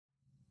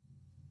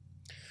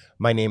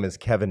My name is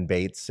Kevin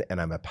Bates,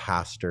 and I'm a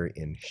pastor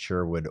in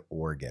Sherwood,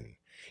 Oregon.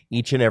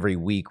 Each and every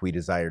week, we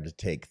desire to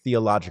take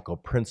theological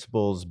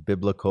principles,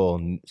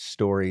 biblical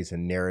stories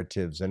and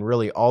narratives, and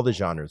really all the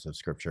genres of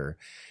Scripture,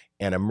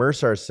 and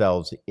immerse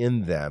ourselves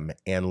in them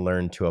and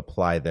learn to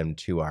apply them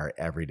to our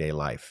everyday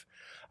life.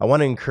 I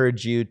want to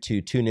encourage you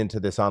to tune into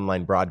this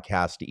online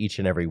broadcast each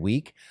and every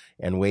week.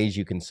 And ways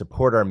you can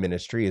support our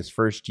ministry is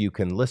first, you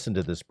can listen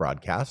to this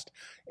broadcast.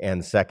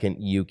 And second,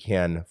 you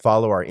can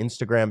follow our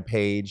Instagram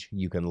page,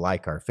 you can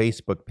like our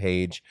Facebook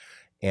page,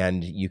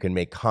 and you can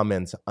make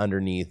comments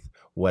underneath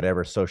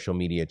whatever social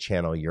media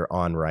channel you're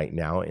on right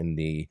now in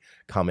the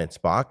comments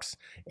box.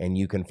 And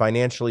you can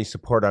financially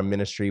support our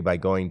ministry by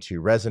going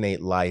to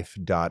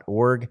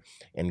resonatelife.org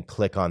and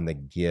click on the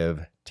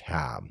Give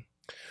tab.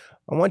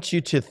 I want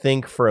you to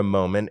think for a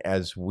moment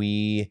as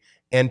we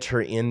enter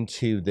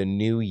into the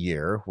new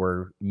year.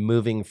 We're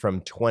moving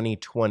from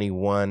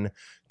 2021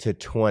 to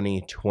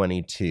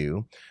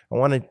 2022. I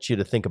wanted you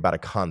to think about a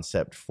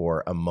concept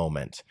for a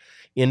moment.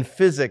 In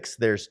physics,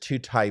 there's two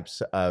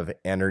types of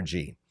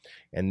energy,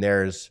 and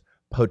there's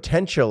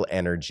potential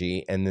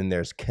energy, and then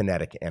there's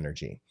kinetic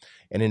energy.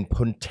 And in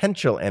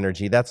potential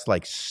energy, that's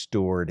like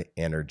stored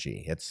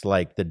energy. It's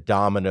like the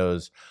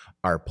dominoes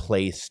are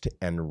placed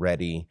and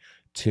ready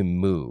to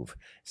move.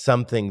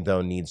 Something,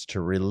 though, needs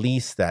to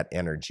release that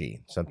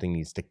energy. Something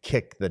needs to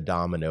kick the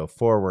domino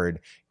forward,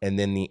 and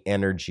then the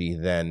energy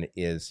then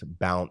is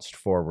bounced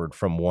forward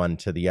from one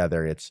to the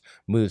other. It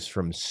moves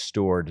from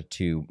stored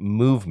to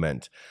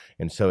movement,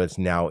 and so it's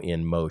now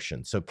in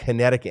motion. So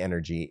kinetic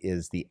energy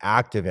is the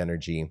active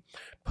energy.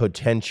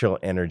 Potential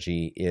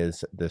energy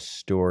is the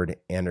stored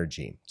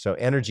energy. So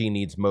energy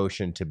needs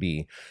motion to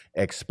be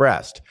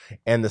expressed.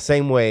 And the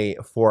same way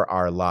for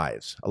our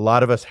lives. A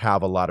lot of us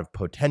have a lot of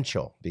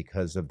potential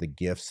because of the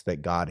gifts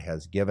that God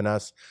has given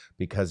us,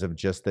 because of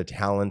just the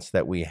talents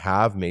that we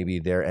have. Maybe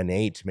they're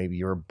innate. Maybe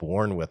you're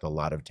born with a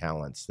lot of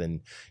talents. Then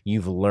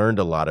you've learned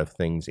a lot of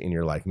things in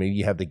your life. Maybe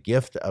you have the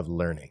gift of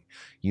learning.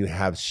 You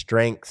have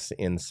strengths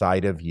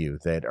inside of you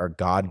that are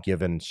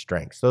God-given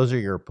strengths. Those are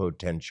your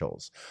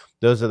potentials.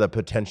 Those are the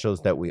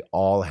potentials that we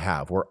all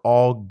have. We're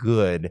all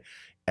good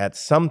at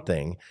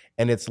something,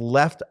 and it's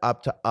left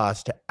up to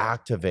us to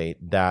activate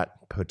that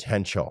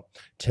potential,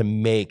 to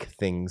make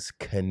things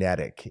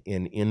kinetic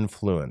in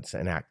influence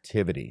and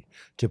activity,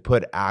 to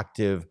put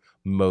active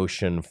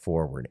motion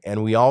forward.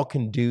 And we all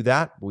can do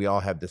that. We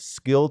all have the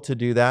skill to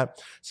do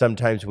that.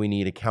 Sometimes we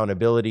need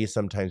accountability.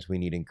 Sometimes we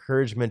need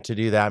encouragement to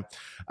do that.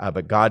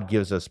 But God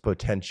gives us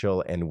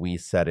potential, and we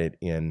set it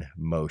in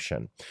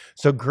motion.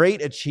 So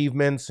great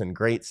achievements and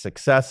great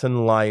success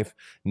in life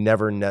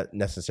never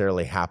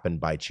necessarily happen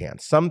by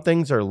chance. Some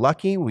things are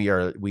lucky.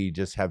 We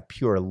just have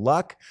pure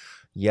luck.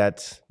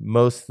 Yet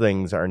most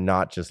things are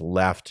not just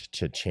left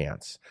to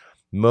chance.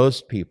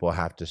 Most people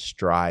have to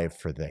strive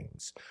for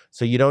things.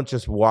 So you don't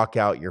just walk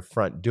out your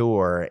front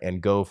door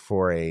and go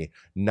for a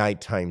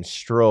nighttime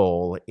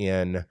stroll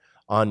in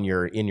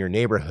your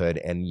neighborhood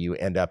and you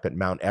end up at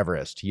Mount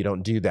Everest. You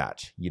don't do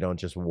that. You don't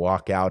just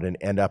walk out and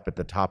end up at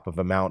the top of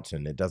a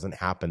mountain. It doesn't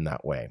happen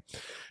that way.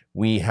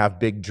 We have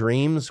big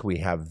dreams, we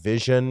have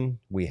vision,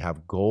 we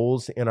have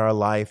goals in our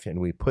life, and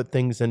we put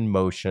things in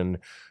motion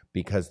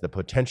because the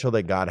potential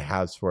that God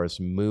has for us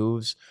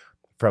moves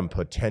from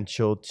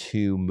potential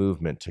to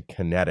movement, to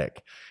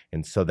kinetic.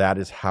 And so that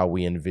is how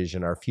we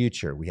envision our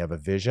future. We have a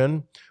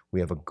vision, we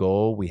have a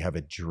goal, we have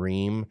a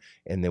dream,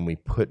 and then we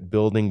put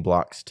building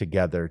blocks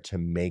together to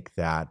make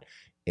that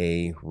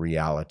a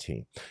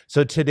reality.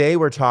 So today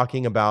we're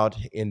talking about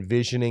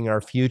envisioning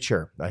our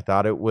future. I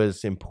thought it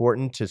was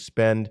important to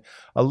spend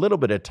a little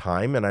bit of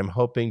time, and I'm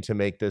hoping to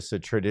make this a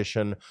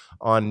tradition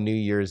on New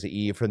Year's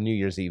Eve, for New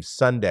Year's Eve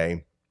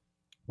Sunday,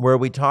 where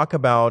we talk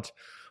about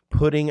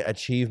putting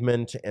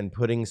achievement and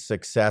putting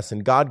success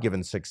and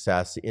God-given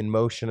success in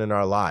motion in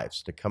our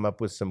lives, to come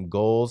up with some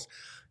goals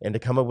and to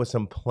come up with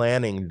some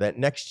planning that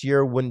next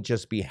year wouldn't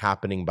just be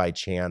happening by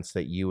chance,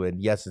 that you would,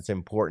 yes, it's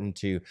important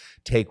to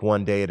take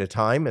one day at a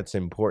time. It's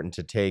important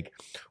to take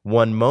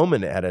one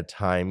moment at a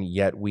time,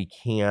 yet we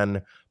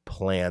can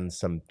plan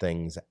some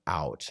things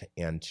out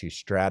and to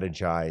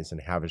strategize and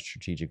have a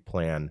strategic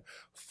plan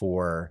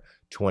for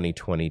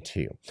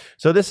 2022.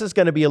 So this is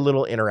going to be a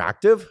little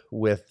interactive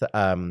with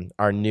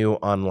our new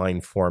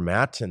online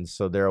format. And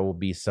so there will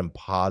be some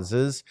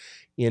pauses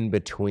in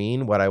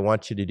between. What I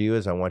want you to do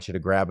is I want you to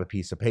grab a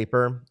piece of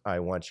paper. I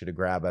want you to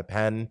grab a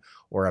pen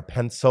or a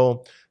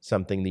pencil,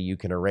 something that you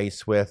can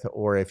erase with,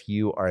 or if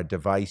you are a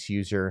device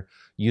user,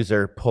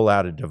 pull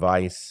out a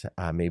device,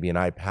 maybe an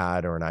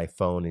iPad or an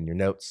iPhone in your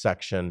notes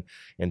section,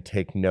 and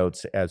take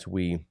notes as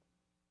we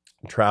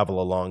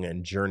travel along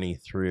and journey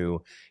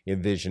through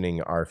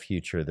envisioning our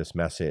future, this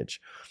message.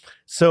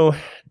 So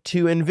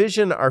to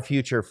envision our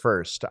future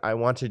first, I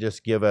want to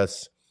just give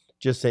us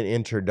just an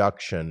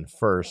introduction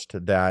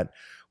first, that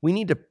we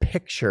need to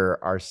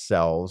picture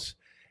ourselves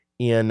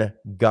in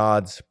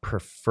God's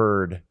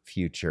preferred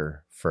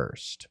future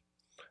first.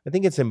 I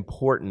think it's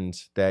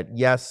important that,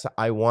 yes,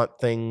 I want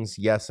things.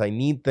 Yes, I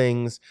need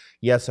things.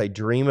 Yes, I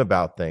dream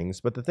about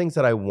things. But the things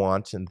that I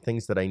want and the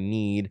things that I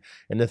need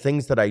and the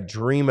things that I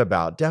dream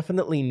about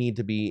definitely need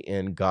to be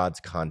in God's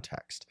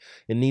context.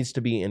 It needs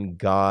to be in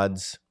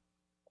God's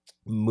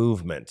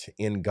movement,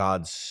 in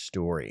God's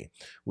story.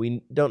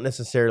 We don't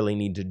necessarily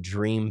need to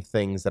dream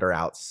things that are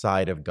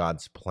outside of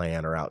God's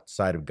plan or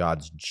outside of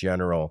God's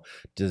general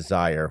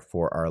desire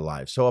for our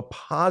lives. So a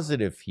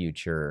positive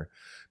future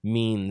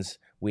means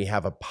we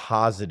have a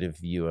positive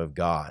view of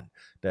God.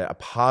 That a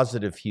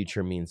positive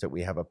future means that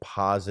we have a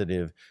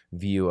positive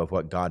view of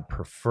what God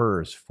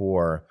prefers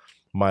for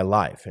my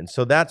life. And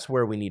so that's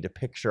where we need to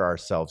picture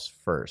ourselves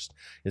first.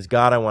 Is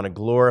God, I want to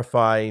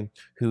glorify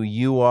who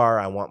you are.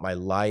 I want my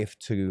life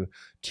to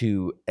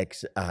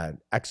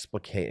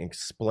explicate,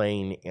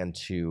 explain, and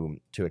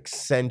to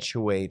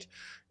accentuate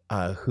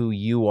who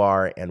you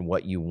are and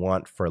what you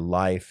want for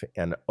life.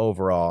 And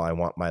overall, I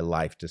want my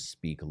life to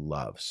speak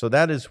love. So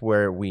that is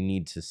where we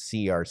need to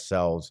see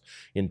ourselves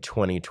in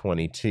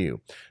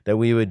 2022, that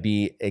we would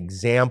be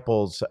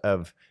examples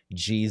of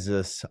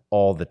Jesus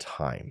all the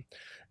time.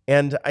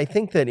 And I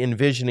think that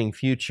envisioning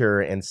future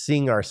and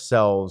seeing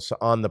ourselves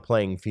on the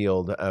playing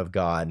field of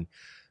God,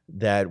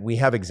 that we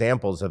have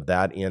examples of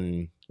that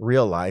in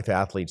real life.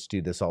 Athletes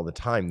do this all the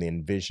time. They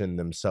envision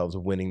themselves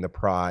winning the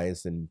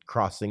prize and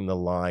crossing the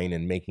line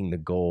and making the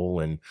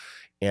goal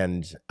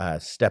and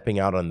stepping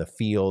out on the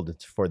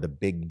field for the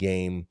big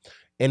game.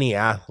 Any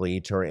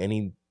athlete or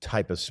any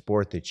type of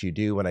sport that you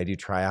do, when I do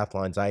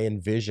triathlons, I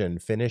envision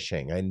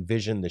finishing. I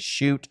envision the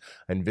chute.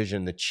 I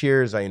envision the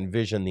cheers. I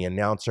envision the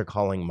announcer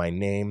calling my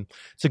name.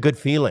 It's a good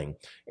feeling,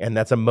 and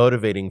that's a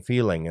motivating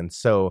feeling. And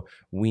so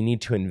we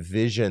need to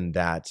envision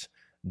that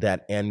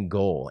end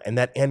goal. And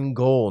that end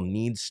goal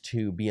needs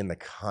to be in the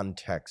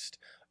context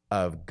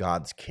of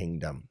God's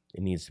kingdom.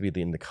 It needs to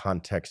be in the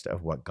context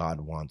of what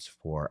God wants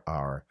for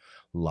our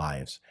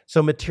lives.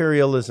 So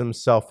materialism,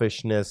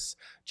 selfishness,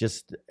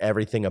 just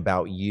everything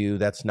about you,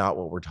 that's not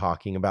what we're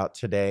talking about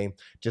today.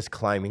 Just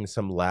climbing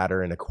some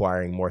ladder and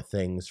acquiring more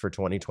things for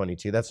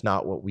 2022. That's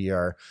not what we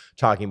are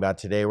talking about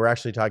today. We're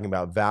actually talking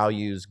about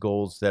values,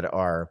 goals that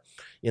are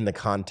in the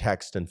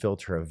context and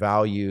filter of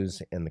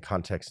values, and the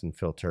context and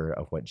filter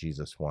of what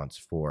Jesus wants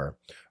for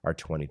our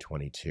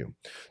 2022.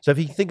 So if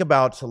you think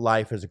about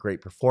life as a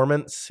great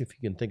performance, if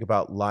you can think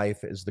about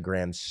life as the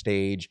grand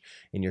stage,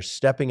 and you're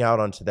stepping out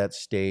onto that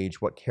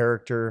stage, what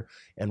character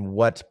and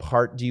what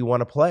part do you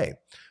want to play?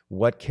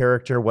 What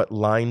character, what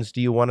lines do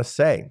you want to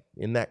say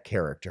in that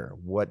character?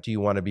 What do you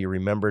want to be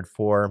remembered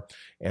for?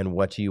 And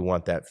what do you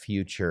want that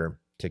future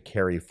to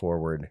carry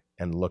forward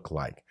and look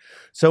like?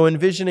 So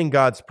envisioning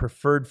God's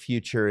preferred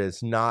future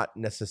is not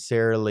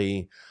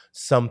necessarily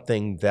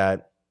something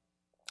that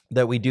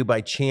we do by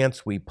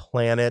chance. We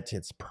plan it.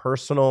 It's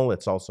personal.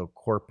 It's also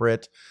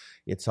corporate.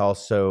 It's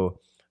also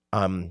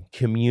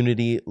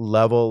community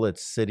level,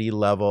 it's city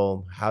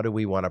level. How do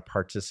we want to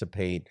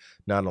participate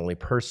not only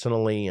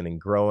personally and in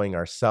growing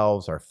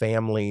ourselves, our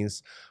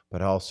families,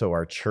 but also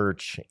our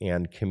church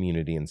and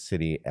community and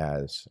city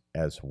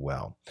as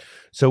well.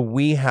 So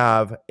we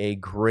have a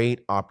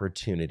great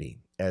opportunity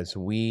as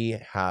we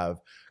have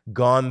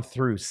gone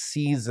through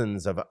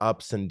seasons of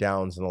ups and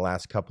downs in the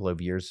last couple of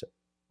years,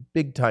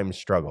 big time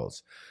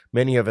struggles.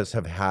 Many of us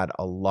have had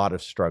a lot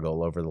of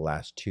struggle over the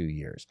last 2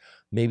 years.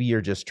 Maybe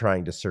you're just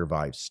trying to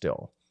survive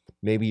still.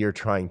 Maybe you're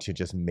trying to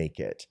just make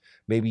it.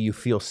 Maybe you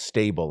feel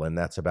stable and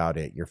that's about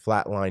it. You're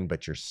flatlined,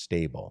 but you're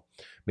stable.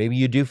 Maybe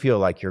you do feel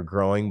like you're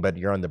growing, but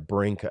you're on the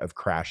brink of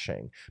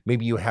crashing.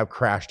 Maybe you have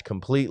crashed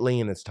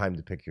completely and it's time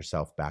to pick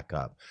yourself back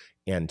up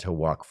and to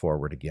walk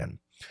forward again.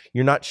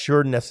 You're not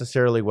sure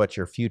necessarily what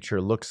your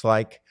future looks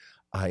like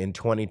in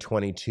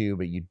 2022,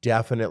 but you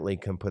definitely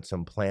can put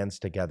some plans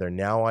together.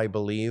 Now, I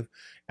believe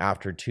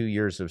after 2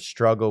 years of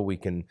struggle, we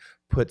can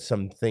put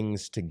some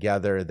things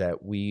together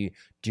that we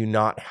do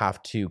not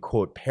have to,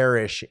 quote,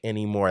 perish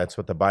anymore. That's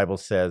what the Bible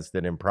says,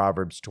 that in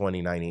Proverbs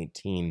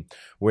 29:18,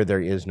 where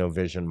there is no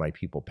vision, my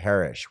people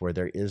perish. Where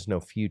there is no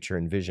future,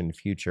 envisioned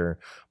future,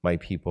 my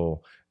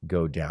people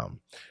go down.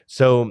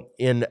 So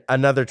in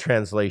another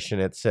translation,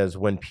 it says,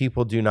 when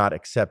people do not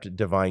accept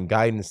divine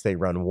guidance, they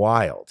run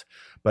wild.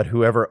 But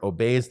whoever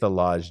obeys the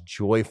law is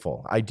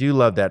joyful. I do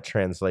love that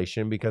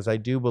translation because I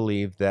do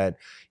believe that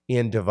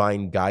in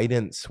divine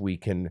guidance, we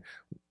can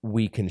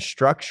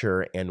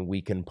structure and we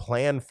can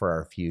plan for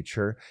our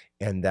future,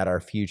 and that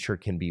our future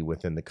can be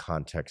within the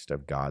context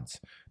of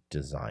God's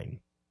design.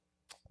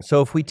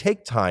 So if we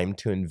take time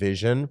to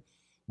envision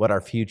what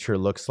our future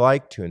looks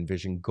like, to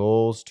envision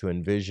goals, to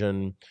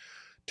envision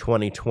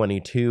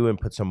 2022 and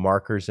put some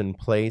markers in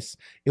place,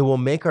 it will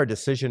make our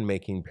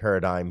decision-making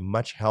paradigm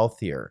much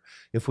healthier.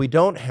 If we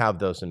don't have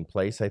those in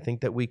place, I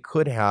think that we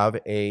could have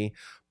a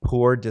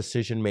poor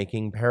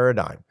decision-making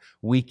paradigm.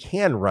 We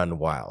can run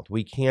wild.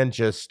 We can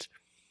just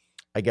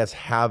I guess,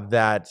 have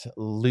that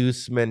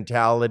loose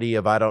mentality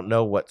of, I don't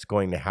know what's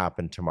going to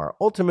happen tomorrow.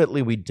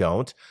 Ultimately, we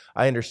don't.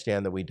 I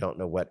understand that we don't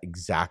know what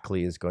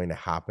exactly is going to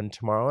happen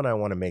tomorrow. And I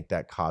want to make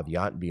that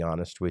caveat and be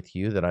honest with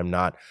you that I'm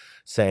not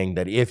saying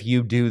that if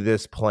you do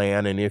this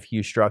plan and if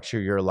you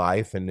structure your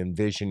life and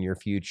envision your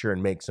future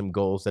and make some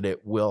goals, that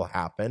it will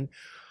happen.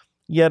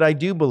 Yet I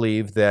do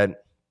believe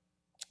that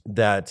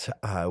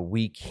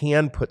we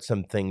can put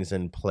some things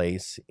in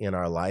place in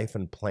our life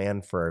and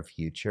plan for our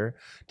future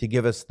to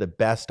give us the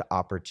best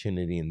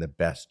opportunity and the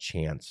best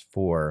chance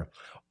for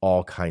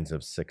all kinds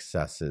of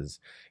successes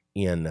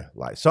in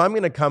life. So I'm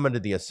going to come into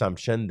the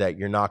assumption that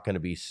you're not going to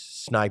be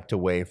sniped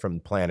away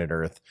from planet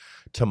Earth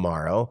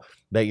tomorrow,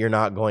 that you're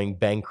not going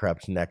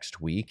bankrupt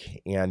next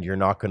week, and you're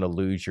not going to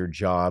lose your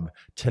job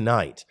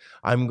tonight.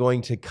 I'm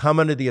going to come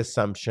under the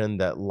assumption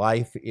that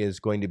life is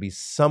going to be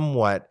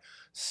somewhat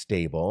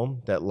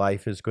stable, that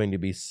life is going to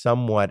be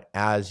somewhat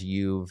as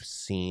you've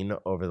seen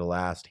over the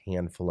last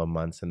handful of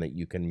months, and that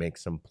you can make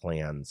some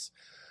plans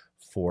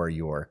for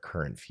your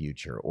current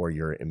future or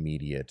your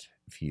immediate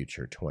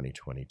future,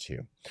 2022.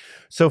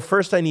 So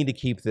first, I need to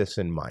keep this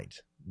in mind,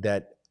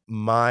 that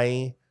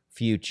my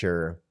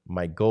future,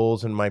 my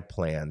goals and my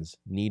plans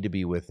need to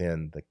be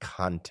within the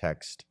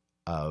context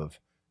of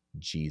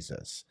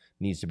Jesus,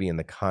 needs to be in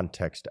the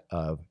context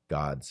of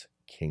God's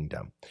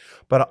kingdom.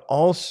 But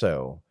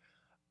also,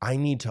 I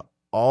need to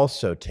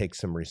also take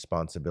some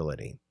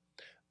responsibility.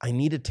 I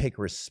need to take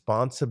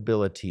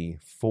responsibility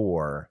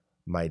for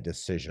my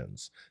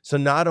decisions. So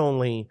not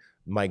only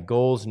my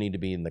goals need to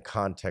be in the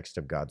context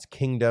of God's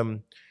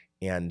kingdom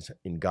and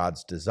in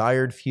God's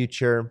desired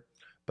future,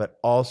 but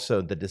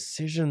also the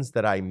decisions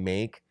that I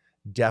make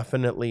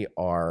definitely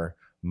are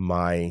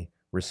my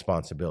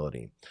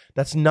responsibility.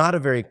 That's not a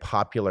very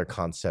popular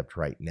concept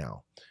right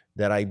now,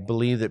 that I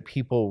believe that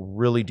people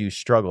really do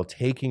struggle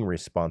taking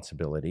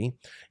responsibility.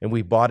 And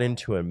we bought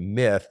into a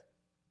myth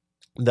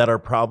that our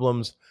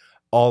problems,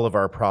 all of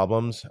our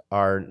problems,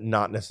 are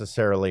not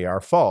necessarily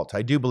our fault.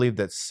 I do believe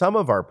that some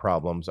of our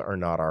problems are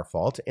not our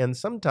fault, and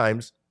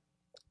sometimes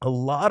a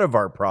lot of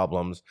our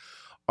problems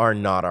are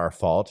not our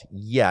fault,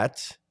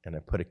 yet, and I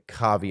put a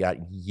caveat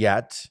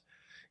yet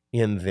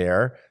in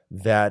there,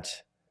 that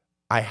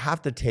I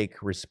have to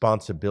take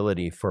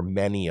responsibility for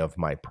many of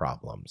my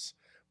problems.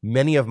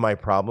 Many of my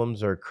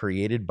problems are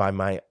created by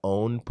my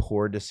own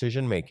poor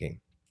decision making,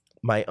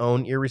 my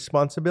own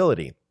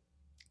irresponsibility,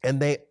 and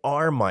they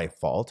are my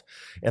fault.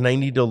 And I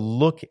need to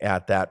look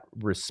at that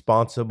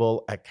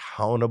responsible,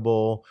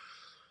 accountable,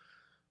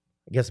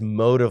 I guess,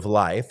 mode of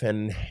life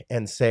and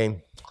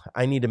say,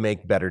 I need to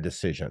make better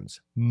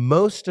decisions.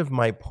 Most of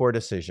my poor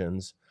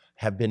decisions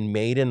have been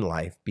made in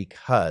life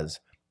because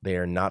they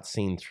are not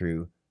seen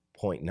through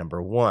point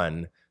number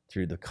one,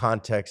 through the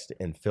context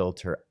and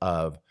filter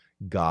of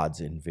God's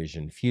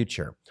envisioned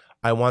future.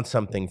 I want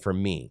something for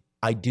me.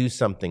 I do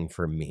something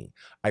for me.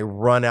 I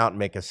run out and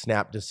make a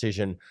snap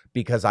decision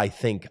because I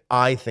think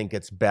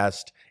it's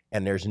best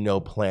and there's no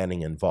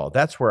planning involved.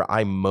 That's where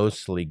I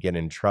mostly get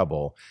in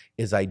trouble,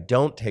 is I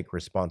don't take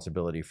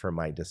responsibility for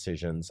my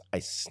decisions. I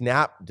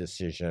snap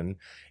decision,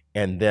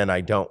 and then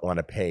I don't want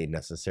to pay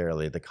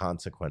necessarily the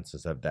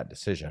consequences of that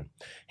decision.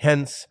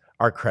 Hence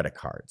our credit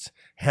cards,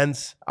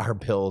 hence our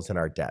bills and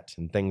our debt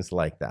and things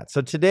like that.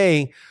 So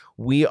today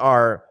we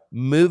are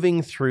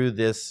moving through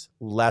this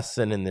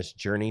lesson and this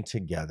journey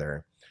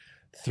together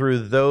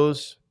through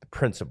those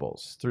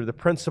principles, through the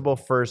principle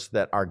first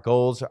that our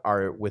goals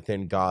are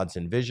within God's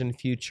envisioned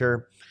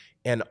future,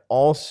 and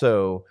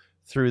also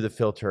through the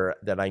filter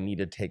that I need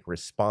to take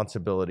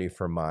responsibility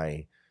for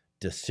my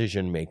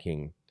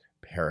decision-making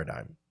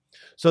paradigm.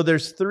 So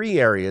there's three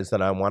areas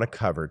that I want to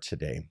cover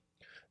today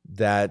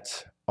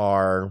that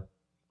are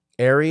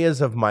areas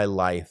of my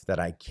life that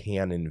I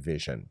can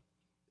envision,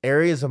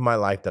 areas of my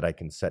life that I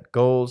can set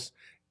goals,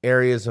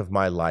 areas of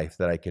my life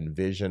that I can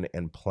vision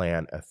and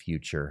plan a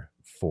future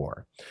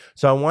for.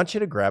 So I want you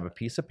to grab a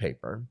piece of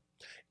paper,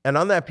 and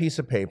on that piece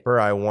of paper,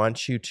 I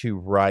want you to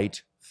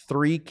write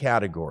three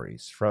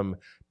categories from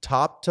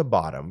top to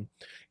bottom.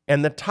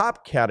 And the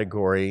top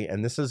category,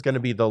 and this is going to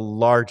be the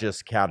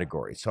largest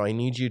category, so I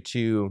need you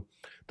to,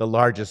 the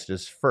largest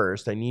is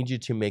first, I need you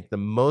to make the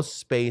most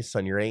space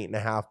on your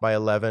 8.5 by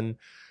 11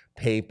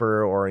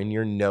 paper or in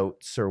your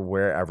notes or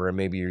wherever. And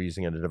maybe you're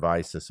using a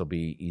device. This will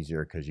be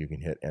easier because you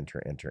can hit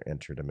enter, enter,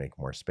 enter to make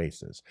more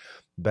spaces.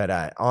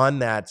 But on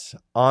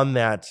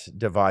that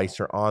device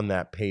or on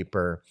that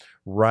paper,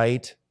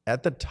 write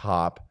at the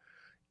top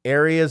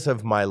areas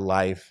of my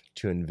life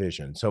to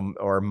envision. So,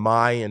 or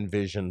my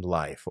envisioned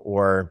life,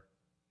 or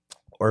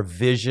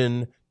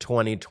Vision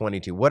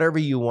 2022, whatever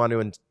you want to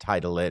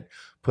entitle it,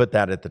 put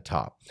that at the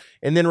top.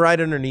 And then right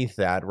underneath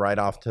that, right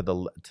off to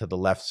the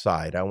left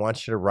side, I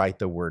want you to write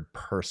the word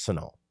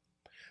personal.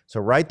 So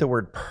write the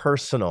word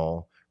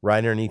personal right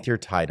underneath your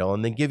title,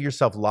 and then give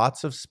yourself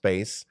lots of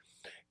space.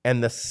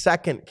 And the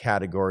second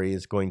category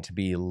is going to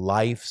be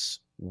life's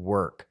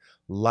work.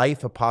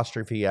 Life,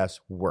 apostrophe S,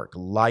 work.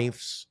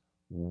 Life's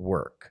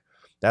work.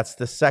 That's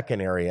the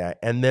second area.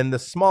 And then the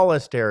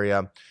smallest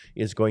area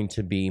is going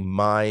to be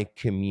my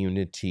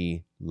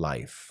community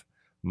life.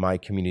 My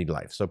community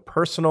life. So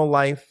personal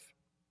life,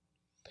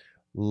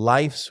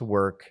 life's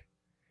work,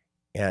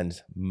 and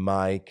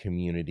my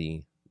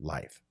community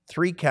life.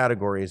 3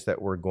 categories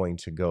that we're going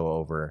to go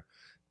over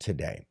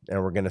today.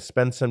 And we're going to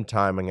spend some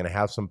time. I'm going to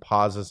have some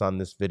pauses on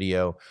this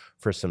video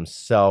for some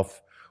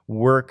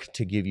self-work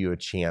to give you a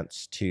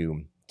chance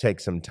to take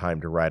some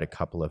time to write a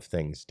couple of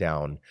things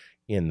down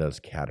in those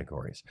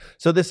categories.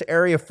 So this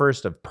area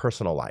first of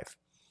personal life.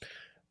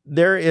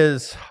 There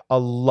is a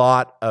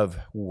lot of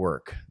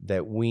work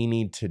that we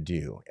need to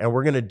do, and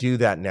we're going to do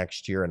that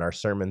next year in our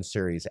sermon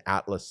series,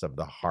 Atlas of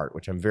the Heart,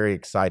 which I'm very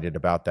excited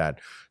about that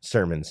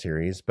sermon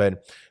series.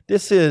 But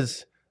this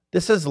is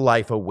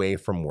life away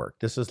from work.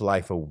 This is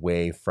life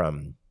away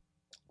from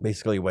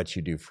basically what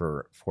you do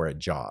for a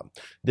job.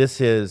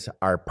 This is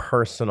our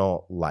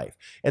personal life.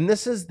 And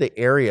this is the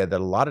area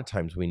that a lot of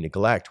times we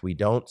neglect. We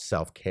don't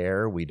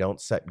self-care. We don't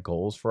set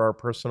goals for our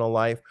personal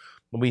life.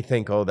 We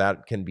think, oh,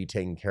 that can be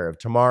taken care of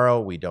tomorrow.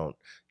 We don't,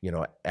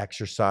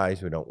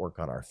 exercise. We don't work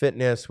on our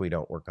fitness. We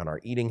don't work on our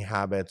eating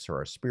habits or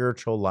our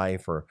spiritual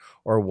life or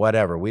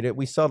whatever.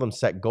 We seldom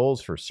set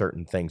goals for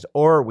certain things.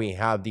 Or we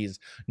have these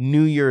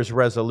New Year's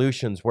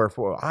resolutions where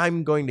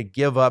I'm going to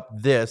give up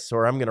this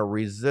or I'm going to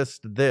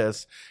resist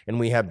this. And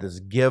we have this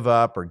give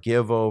up or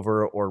give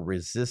over or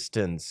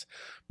resistance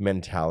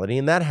mentality.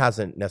 And that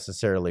hasn't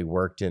necessarily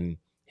worked in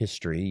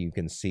history. You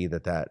can see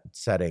that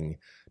setting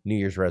New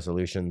Year's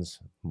resolutions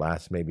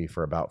last maybe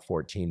for about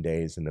 14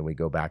 days, and then we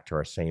go back to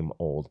our same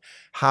old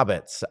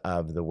habits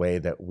of the way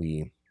that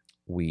we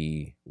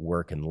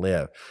work and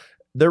live.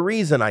 The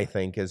reason, I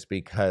think, is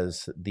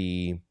because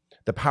the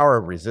power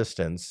of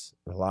resistance,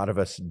 a lot of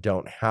us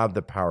don't have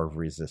the power of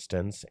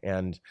resistance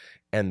and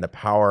the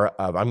power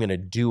of I'm going to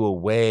do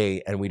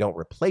away, and we don't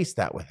replace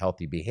that with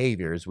healthy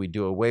behaviors. We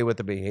do away with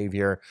the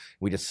behavior.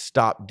 We just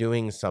stop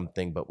doing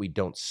something, but we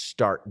don't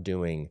start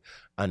doing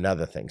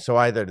another thing. So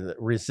either the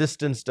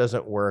resistance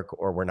doesn't work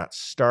or we're not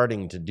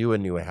starting to do a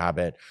new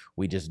habit.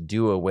 We just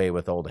do away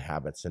with old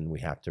habits and we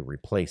have to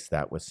replace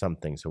that with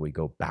something. So we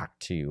go back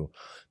to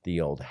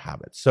the old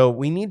habits. So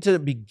we need to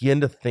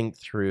begin to think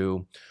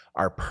through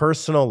our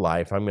personal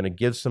life. I'm going to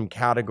give some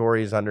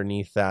categories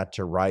underneath that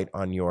to write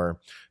on your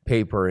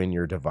paper in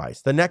your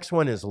device. The next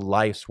one is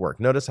life's work.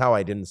 Notice how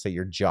I didn't say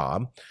your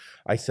job.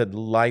 I said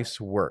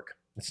life's work.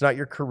 It's not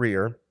your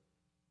career.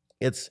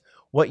 It's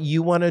what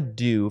you want to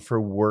do for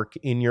work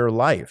in your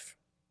life.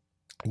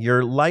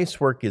 Your life's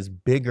work is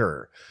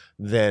bigger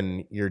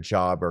than your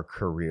job or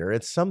career.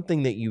 It's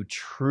something that you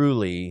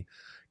truly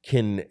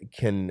can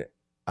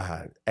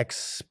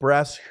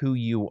express who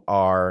you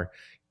are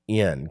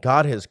in.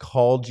 God has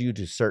called you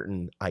to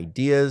certain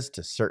ideas,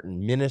 to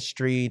certain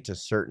ministry, to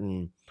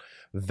certain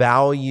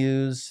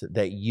values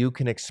that you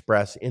can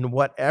express in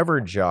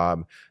whatever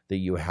job that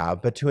you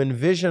have. But to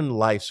envision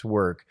life's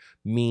work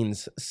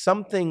means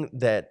something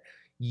that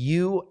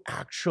you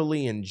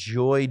actually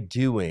enjoy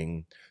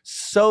doing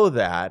so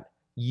that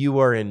you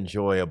are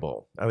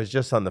enjoyable. I was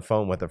just on the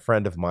phone with a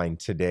friend of mine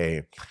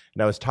today,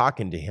 and I was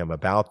talking to him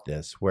about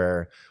this,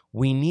 where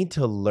we need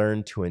to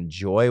learn to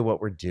enjoy what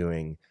we're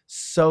doing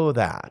so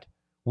that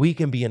we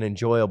can be an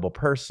enjoyable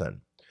person.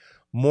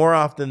 More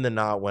often than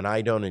not, when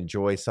I don't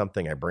enjoy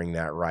something, I bring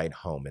that right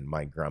home in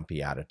my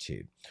grumpy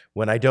attitude.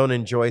 When I don't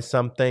enjoy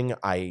something,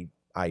 I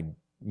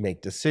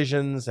make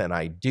decisions and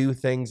I do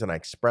things and I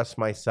express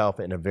myself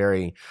in a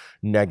very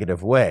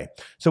negative way.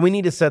 So we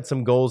need to set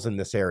some goals in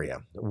this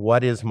area.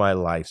 What is my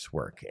life's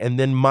work? And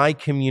then my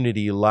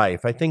community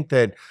life. I think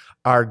that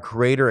our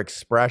greater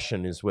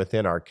expression is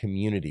within our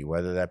community,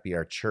 whether that be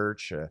our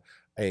church,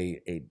 a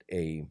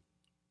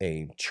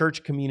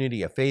church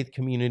community, a faith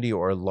community,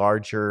 or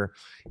larger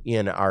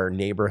in our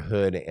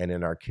neighborhood and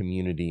in our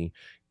community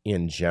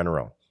in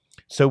general.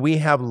 So we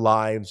have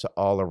lives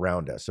all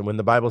around us. And when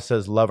the Bible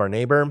says love our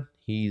neighbor,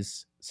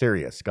 He's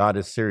serious. God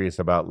is serious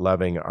about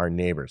loving our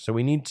neighbor. So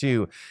we need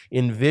to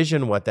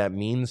envision what that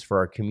means for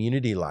our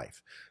community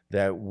life,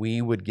 that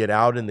we would get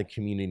out in the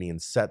community and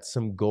set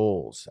some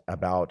goals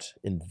about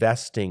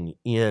investing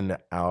in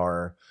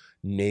our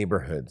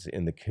neighborhoods,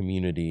 in the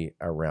community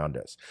around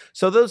us.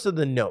 So those are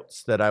the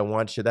notes that I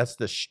want you, that's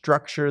the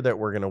structure that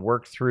we're going to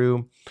work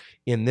through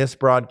in this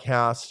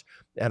broadcast.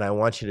 And I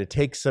want you to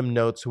take some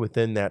notes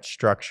within that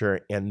structure.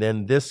 And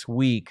then this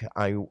week,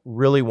 I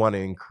really want to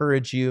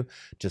encourage you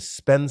to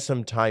spend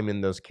some time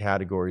in those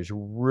categories,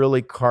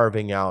 really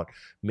carving out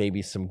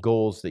maybe some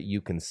goals that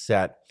you can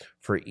set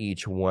for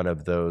each one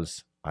of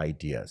those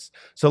ideas.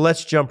 So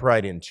let's jump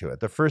right into it.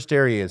 The first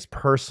area is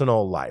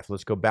personal life.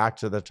 Let's go back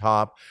to the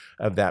top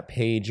of that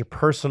page,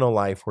 personal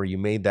life, where you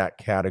made that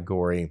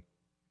category.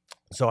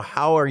 So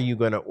how are you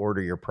going to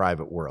order your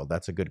private world?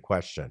 That's a good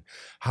question.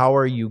 How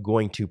are you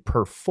going to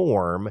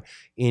perform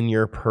in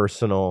your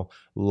personal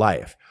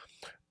life?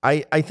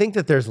 I think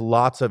that there's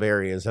lots of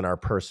areas in our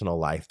personal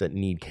life that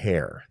need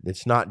care.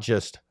 It's not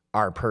just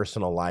our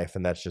personal life,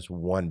 and that's just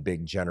one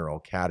big general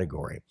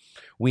category.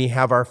 We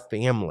have our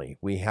family,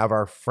 we have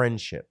our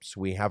friendships,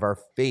 we have our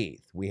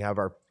faith, we have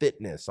our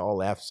fitness,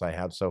 all F's I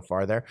have so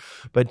far there.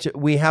 But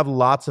we have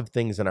lots of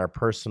things in our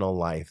personal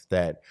life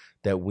that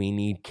we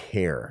need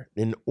care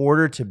in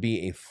order to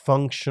be a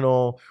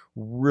functional,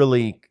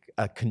 really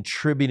a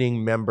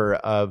contributing member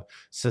of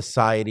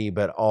society,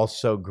 but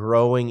also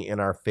growing in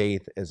our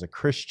faith as a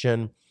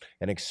Christian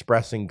and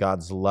expressing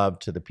God's love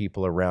to the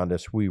people around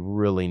us. We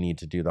really need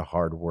to do the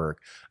hard work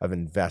of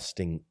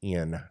investing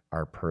in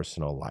our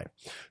personal life.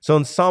 So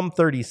in Psalm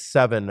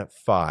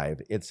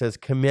 37:5, it says,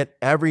 "Commit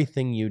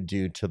everything you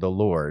do to the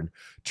Lord.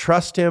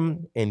 Trust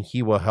him and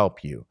he will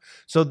help you."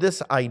 So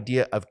this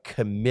idea of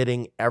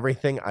committing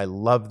everything, I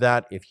love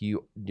that. If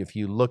you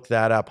look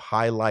that up,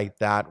 highlight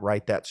that,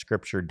 write that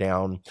scripture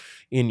down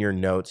in your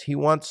notes.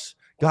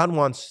 God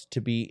wants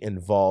to be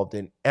involved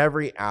in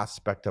every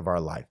aspect of our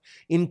life,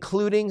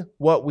 including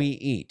what we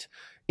eat,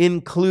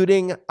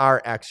 including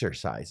our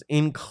exercise,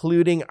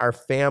 including our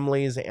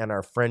families and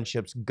our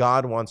friendships.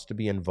 God wants to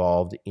be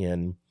involved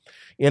in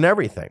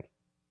everything.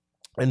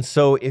 And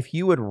so if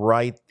you would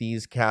write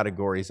these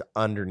categories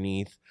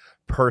underneath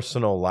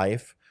personal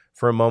life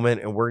for a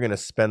moment, and we're going to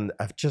spend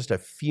just a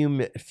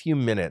few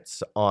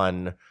minutes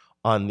on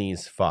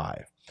these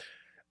 5.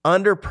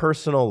 Under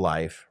personal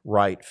life,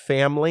 write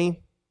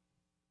family,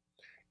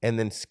 and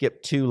then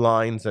skip 2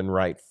 lines and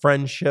write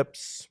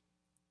friendships.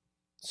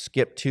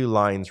 Skip 2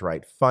 lines,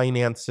 write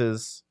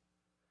finances.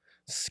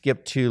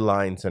 Skip 2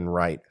 lines and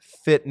write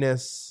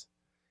fitness.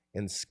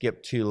 And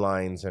skip 2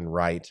 lines and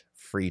write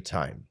free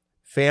time.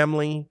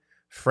 Family,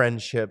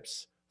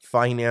 friendships,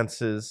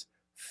 finances,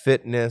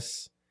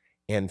 fitness,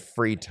 and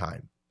free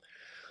time.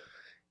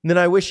 And then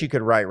I wish you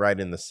could write right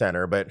in the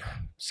center, but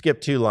skip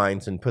 2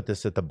 lines and put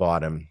this at the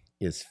bottom,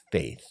 is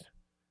faith.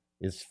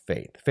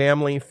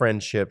 Family,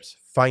 friendships,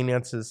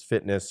 finances,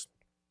 fitness,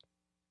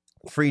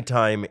 free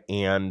time,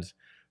 and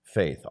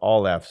faith.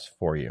 All F's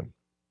for you.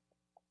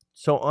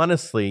 So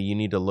honestly, you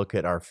need to look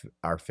at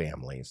our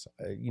families.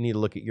 You need to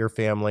look at your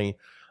family.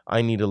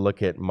 I need to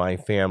look at my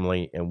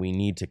family, and we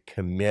need to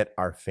commit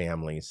our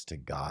families to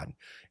God.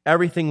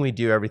 Everything we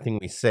do, everything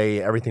we say,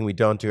 everything we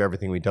don't do,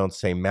 everything we don't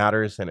say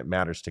matters, and it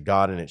matters to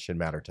God, and it should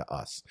matter to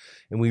us.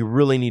 And we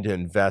really need to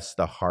invest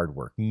the hard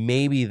work.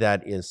 Maybe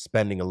that is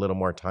spending a little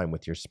more time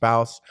with your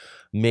spouse.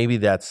 Maybe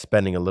that's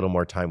spending a little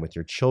more time with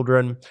your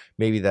children.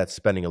 Maybe that's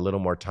spending a little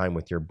more time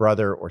with your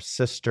brother or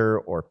sister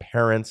or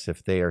parents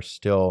if they are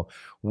still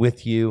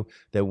with you,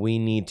 that we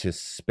need to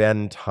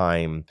spend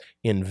time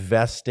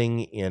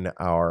investing in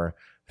our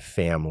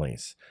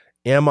families.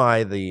 Am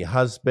I the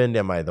husband?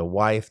 Am I the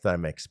wife that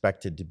I'm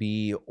expected to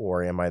be?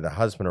 Or am I the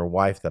husband or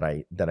wife that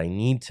I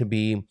need to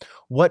be?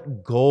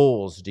 What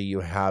goals do you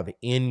have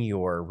in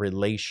your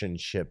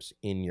relationships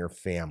in your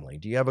family?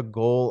 Do you have a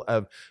goal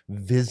of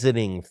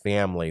visiting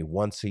family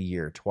once a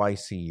year,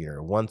 twice a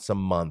year, once a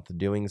month,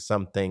 doing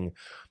something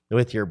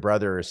with your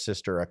brother or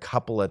sister a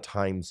couple of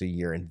times a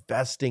year,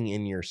 investing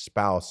in your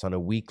spouse on a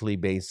weekly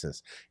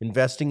basis,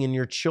 investing in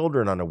your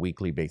children on a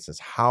weekly basis?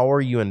 How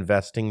are you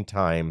investing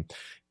time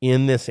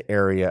in this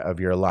area of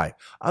your life?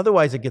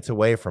 Otherwise, it gets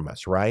away from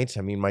us, right?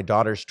 I mean, my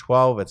daughter's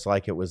 12. It's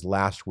like it was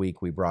last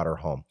week we brought her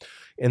home.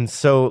 And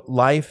so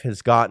life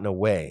has gotten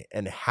away.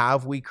 And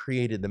have we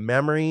created the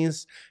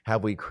memories?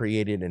 Have we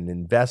created and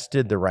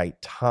invested the right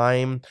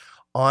time?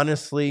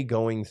 Honestly,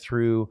 going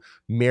through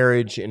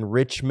marriage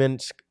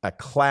enrichment, a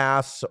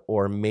class,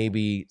 or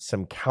maybe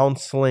some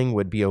counseling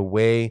would be a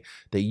way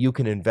that you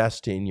can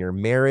invest in your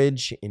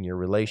marriage, in your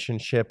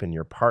relationship, in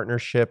your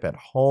partnership at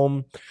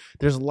home.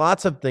 There's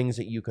lots of things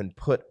that you can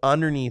put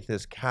underneath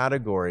this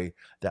category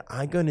that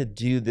I'm going to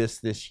do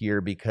this year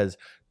because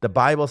the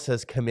Bible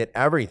says commit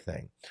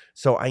everything.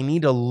 So I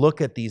need to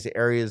look at these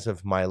areas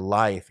of my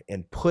life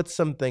and put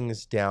some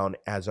things down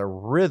as a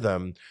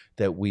rhythm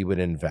that we would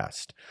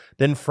invest.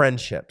 Then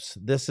friendships.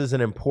 This is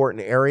an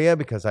important area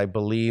because I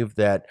believe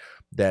that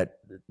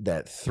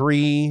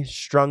 3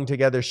 strung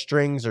together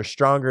strings are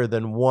stronger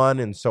than 1.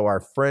 And so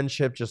our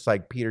friendship, just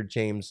like Peter,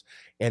 James,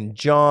 and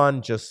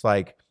John, just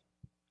like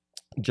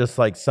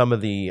some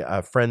of the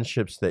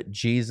friendships that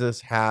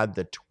Jesus had,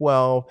 the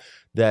 12,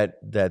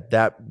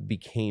 that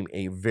became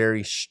a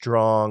very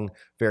strong,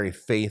 very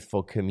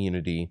faithful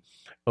community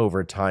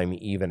over time,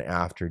 even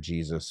after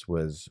Jesus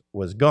was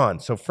gone.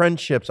 So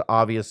friendships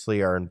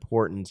obviously are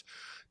important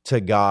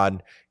to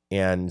God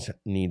and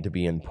need to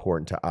be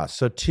important to us.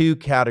 So 2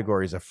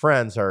 categories of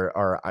friends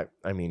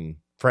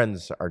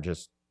friends are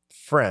just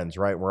friends,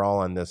 right? We're all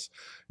on this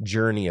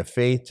journey of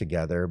faith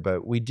together,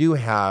 but we do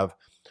have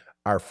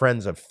our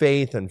friends of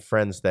faith and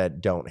friends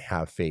that don't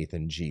have faith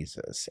in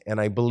Jesus.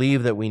 And I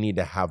believe that we need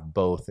to have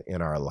both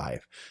in our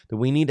life, that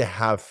we need to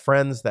have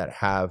friends that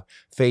have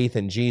faith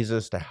in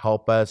Jesus to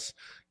help us,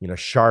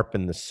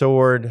 sharpen the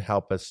sword,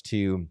 help us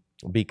to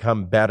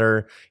become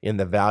better in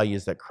the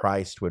values that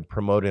Christ would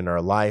promote in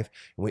our life.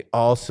 And we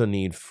also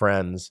need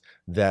friends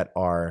that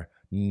are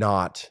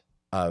not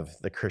of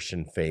the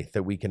Christian faith,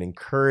 that we can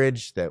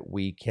encourage, that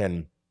we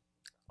can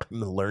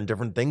learn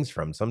different things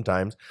from,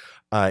 sometimes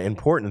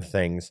important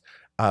things,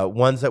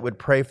 ones that would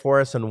pray for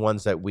us and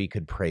ones that we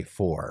could pray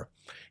for.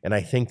 And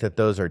I think that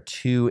those are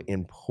two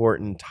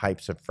important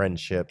types of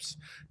friendships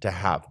to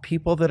have.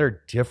 People that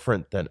are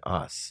different than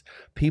us,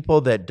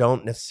 people that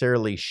don't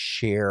necessarily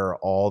share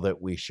all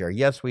that we share.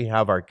 Yes, we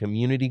have our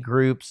community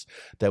groups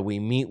that we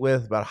meet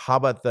with, but how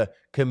about the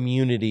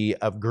community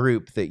of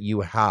group that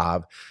you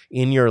have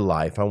in your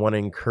life? I want to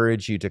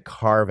encourage you to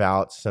carve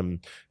out some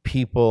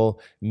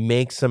people,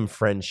 make some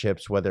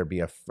friendships, whether it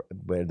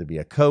be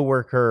a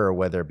coworker or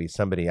whether it be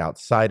somebody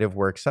outside of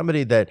work,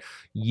 somebody that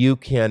you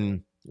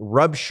can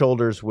rub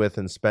shoulders with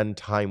and spend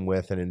time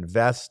with and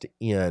invest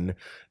in,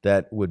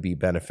 that would be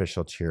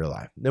beneficial to your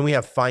life. Then we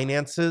have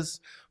finances.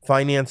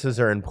 Finances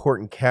are an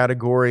important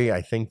category.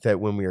 I think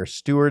that when we are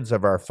stewards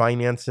of our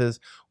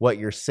finances, what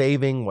you're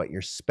saving, what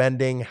you're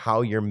spending,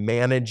 how you're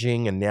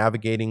managing and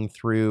navigating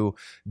through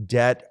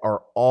debt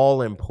are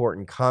all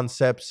important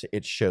concepts.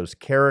 It shows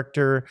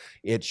character.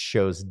 It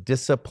shows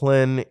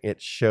discipline. It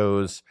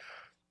shows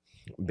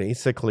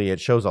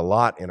a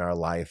lot in our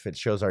life. It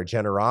shows our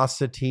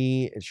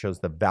generosity. It shows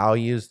the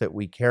values that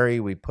we carry.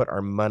 We put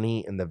our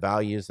money in the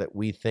values that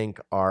we think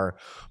are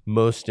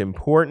most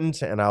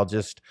important. And I'll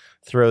just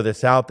throw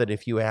this out, that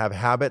if you have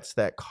habits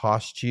that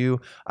cost you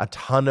a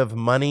ton of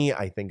money,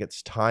 I think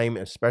it's time,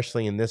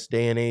 especially in this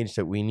day and age,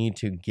 that we need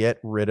to get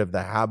rid of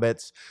the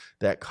habits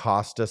that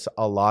cost us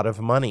a lot of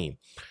money.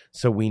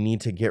 So we need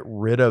to get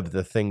rid of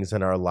the things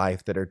in our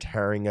life that are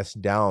tearing us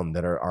down,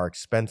 that are our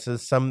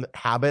expenses. Some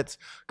habits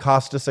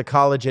cost us a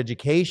college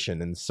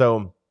education. And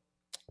so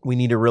we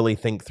need to really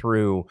think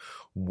through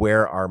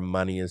where our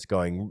money is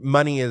going.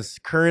 Money is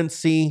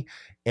currency,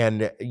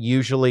 and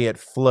usually it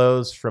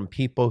flows from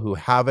people who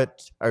have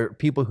it, or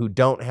people who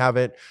don't have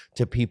it,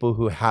 to people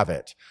who have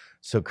it.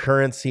 So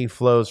currency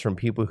flows from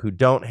people who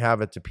don't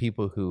have it to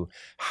people who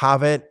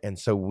have it. And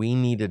so we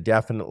need to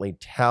definitely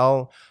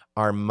tell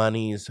our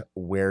monies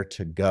where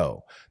to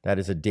go. That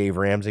is a Dave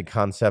Ramsey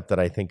concept that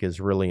I think is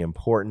really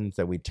important,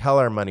 that we tell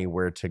our money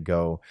where to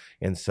go.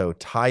 And so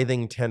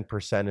tithing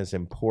 10% is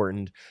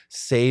important.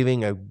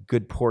 Saving a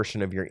good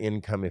portion of your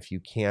income, if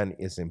you can,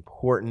 is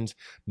important.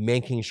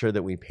 Making sure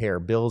that we pay our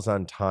bills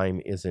on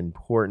time is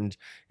important.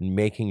 And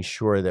making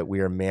sure that we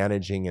are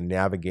managing and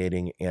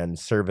navigating and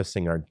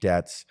servicing our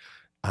debts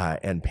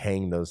and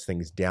paying those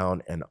things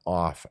down and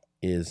off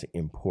is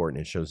important.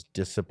 It shows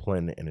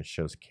discipline and it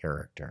shows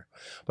character.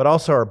 But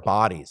also our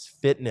bodies.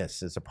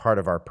 Fitness is a part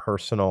of our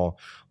personal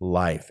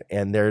life.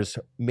 And there's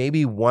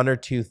maybe one or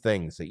two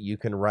things that you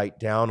can write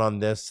down on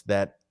this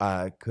that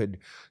could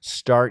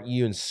start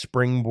you and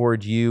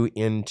springboard you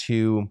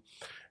into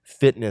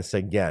fitness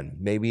again.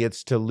 Maybe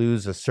it's to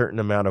lose a certain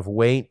amount of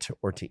weight,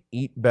 or to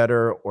eat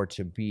better, or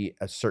to be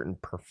a certain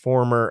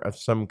performer of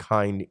some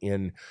kind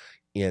in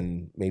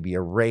maybe a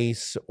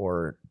race,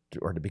 or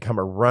to become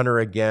a runner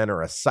again,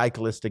 or a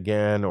cyclist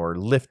again, or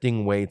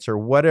lifting weights, or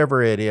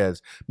whatever it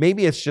is.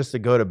 Maybe it's just to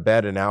go to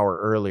bed an hour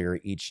earlier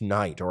each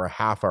night, or a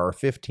half hour,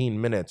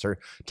 15 minutes, or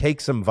take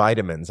some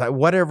vitamins.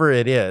 Whatever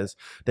it is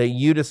that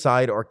you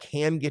decide or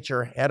can get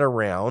your head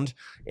around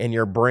and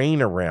your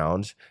brain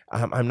around.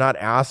 I'm not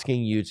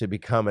asking you to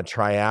become a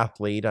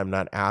triathlete. I'm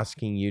not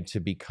asking you to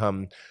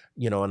become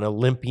an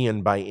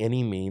Olympian by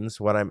any means.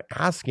 What I'm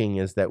asking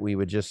is that we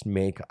would just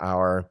make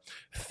our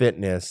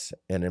fitness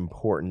an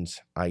important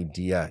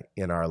idea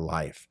in our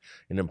life,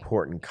 an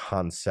important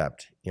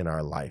concept in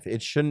our life.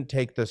 It shouldn't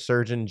take the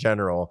Surgeon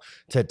General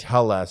to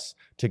tell us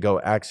to go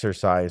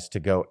exercise.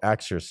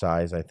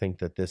 I think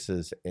that this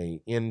is an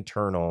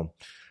internal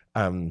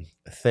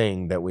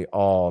thing that we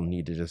all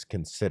need to just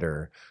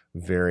consider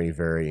very,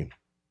 very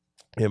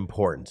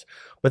important.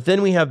 But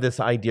then we have this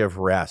idea of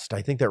rest.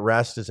 I think that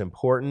rest is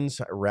important.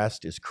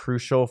 Rest is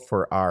crucial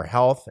for our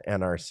health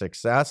and our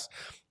success.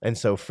 And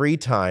so free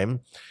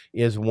time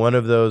is one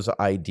of those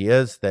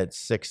ideas that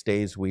 6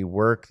 days we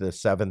work, the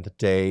seventh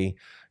day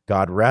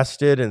God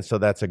rested. And so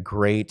that's a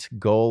great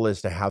goal, is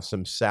to have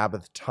some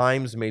Sabbath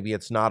times. Maybe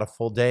it's not a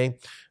full day.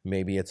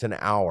 Maybe it's an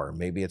hour.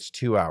 Maybe it's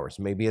 2 hours.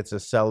 Maybe it's a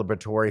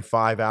celebratory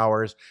 5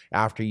 hours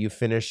after you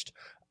finished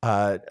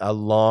a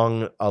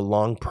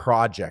long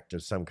project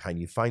of some kind.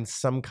 You find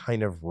some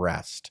kind of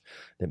rest,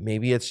 that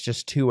maybe it's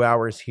just 2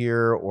 hours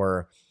here,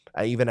 or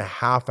even a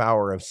half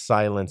hour of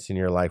silence in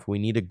your life. We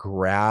need to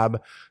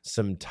grab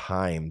some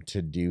time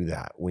to do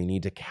that. We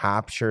need to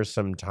capture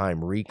some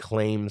time,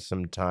 reclaim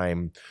some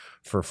time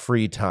for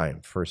free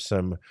time, for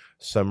some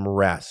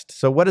rest.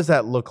 So what does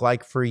that look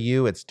like for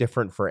you? It's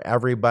different for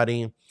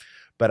everybody,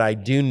 but I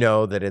do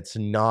know that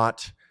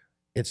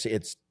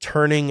it's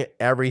turning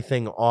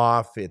everything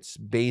off. It's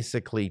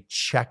basically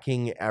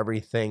checking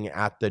everything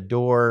at the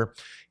door.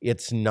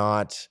 It's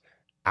not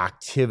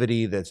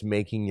activity that's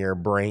making your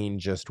brain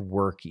just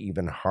work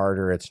even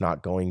harder. It's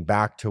not going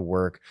back to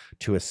work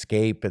to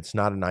escape. It's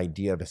not an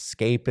idea of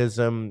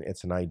escapism.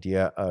 It's an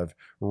idea of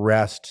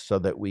rest, so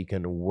that we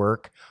can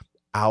work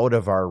out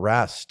of our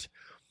rest.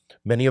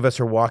 Many of us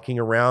are walking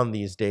around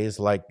these days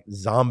like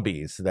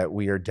zombies, that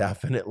we are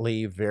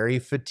definitely very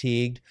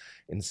fatigued.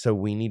 And so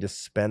we need to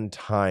spend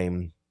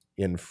time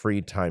in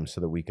free time so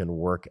that we can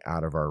work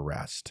out of our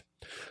rest.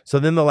 So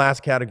then the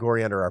last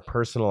category under our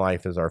personal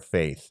life is our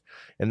faith.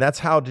 And that's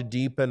how to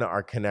deepen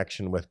our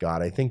connection with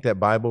God. I think that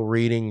Bible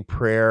reading,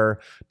 prayer,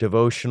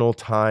 devotional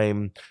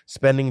time,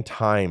 spending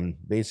time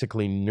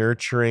basically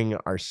nurturing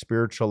our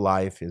spiritual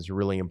life is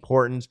really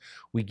important.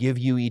 We give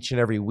you each and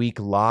every week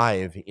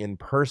live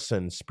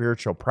in-person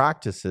spiritual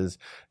practices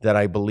that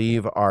I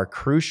believe are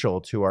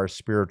crucial to our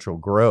spiritual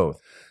growth.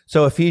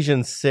 So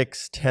Ephesians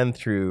 6:10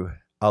 through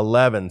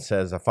 11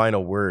 says a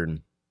final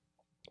word: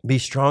 be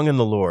strong in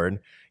the Lord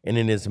and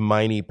in his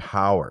mighty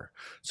power.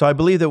 So I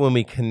believe that when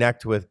we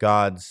connect with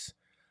God's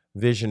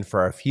vision for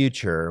our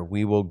future,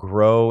 we will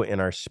grow in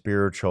our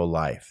spiritual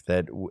life.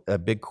 That a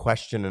big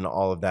question in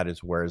all of that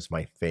is, where's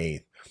my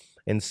faith?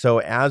 And so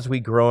as we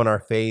grow in our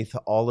faith,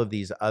 all of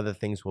these other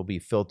things will be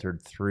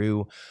filtered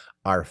through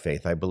our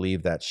faith. I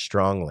believe that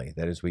strongly,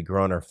 that as we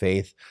grow in our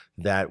faith,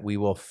 that we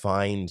will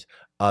find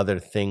other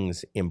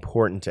things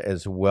important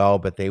as well,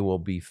 but they will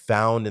be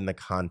found in the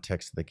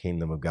context of the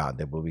kingdom of God.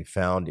 They will be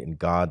found in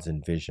God's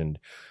envisioned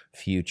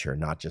future,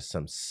 not just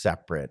some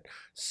separate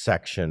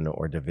section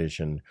or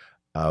division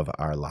of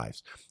our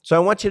lives. So I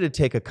want you to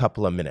take a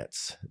couple of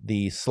minutes.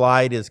 The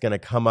slide is going to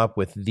come up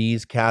with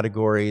these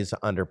categories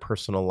under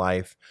personal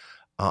life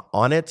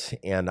on it,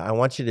 and I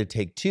want you to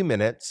take 2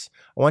 minutes.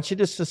 I want you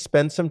just to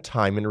spend some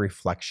time in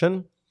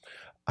reflection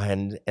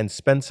and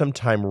spend some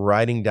time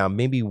writing down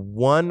maybe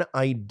one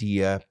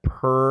idea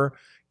per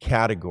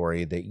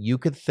category that you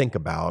could think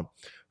about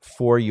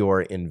for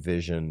your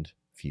envisioned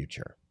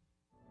future.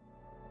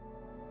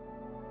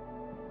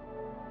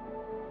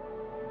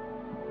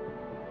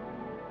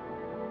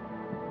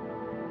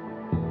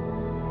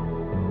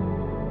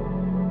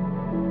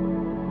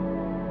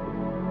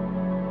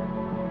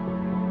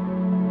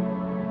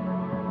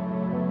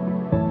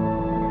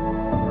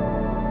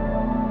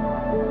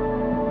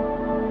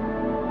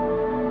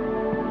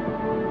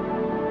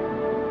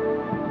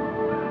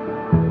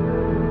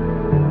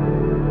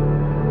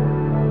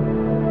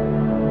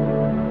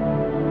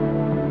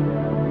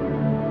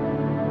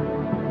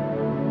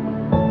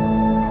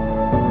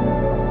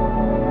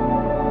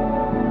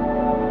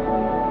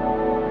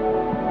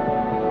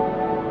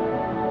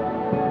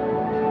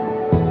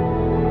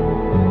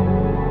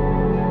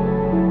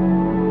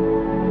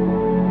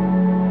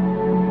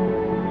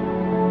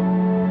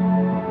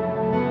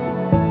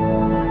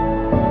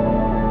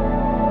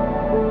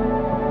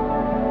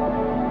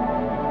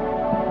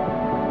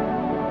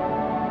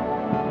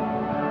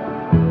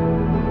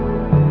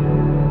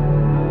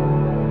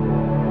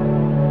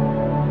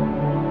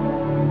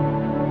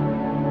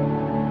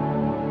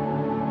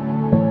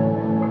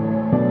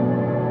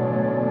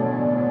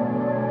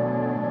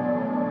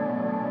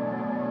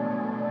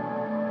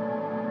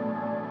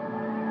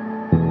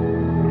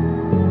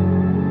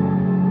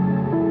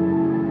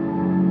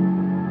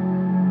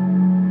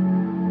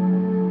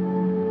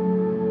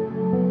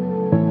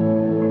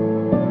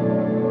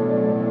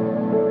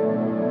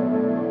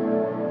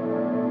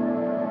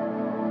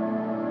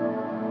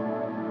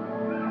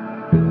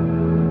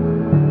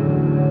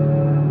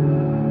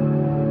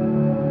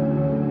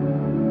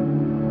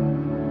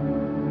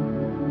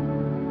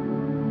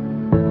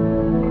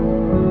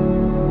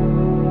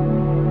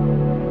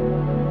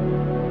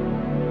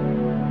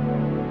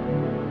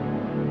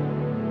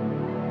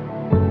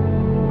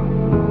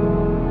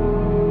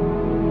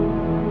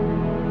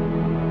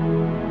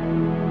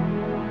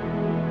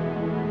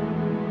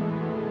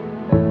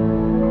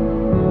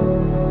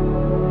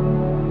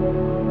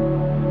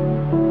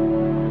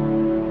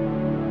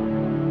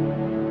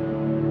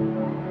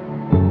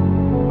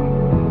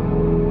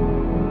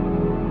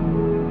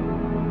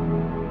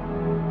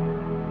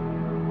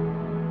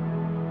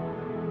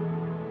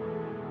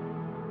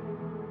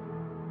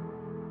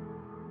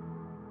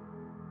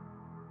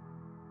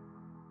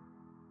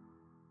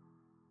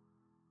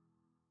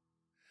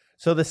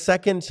 So the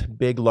second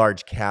big,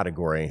 large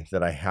category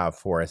that I have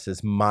for us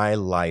is my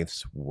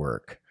life's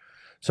work.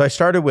 So I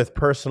started with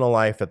personal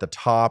life at the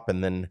top,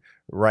 and then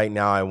right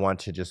now I want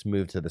to just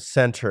move to the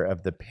center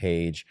of the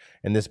page.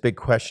 And this big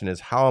question is,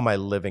 how am I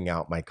living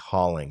out my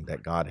calling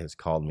that God has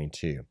called me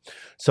to?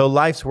 So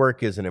life's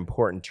work is an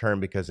important term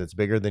because it's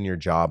bigger than your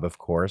job, of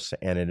course,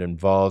 and it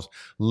involves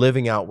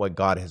living out what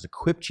God has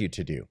equipped you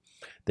to do.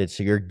 That's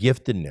your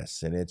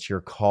giftedness and it's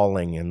your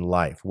calling in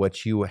life,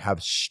 what you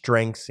have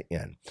strengths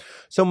in.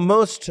 So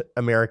most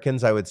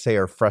Americans, I would say,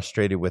 are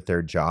frustrated with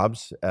their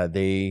jobs.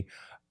 They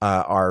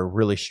are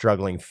really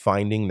struggling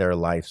finding their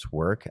life's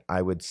work.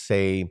 I would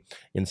say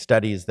in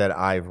studies that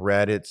I've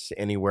read, it's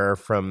anywhere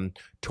from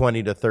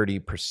 20 to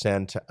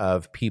 30%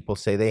 of people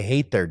say they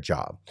hate their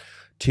job.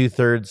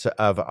 2/3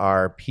 of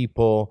our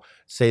people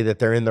say that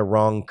they're in the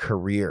wrong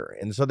career.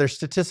 And so there's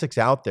statistics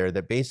out there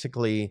that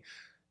basically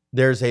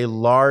there's a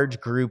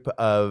large group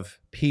of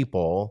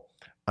people,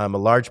 a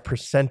large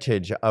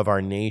percentage of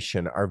our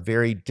nation are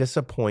very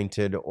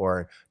disappointed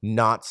or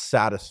not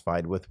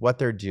satisfied with what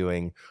they're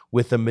doing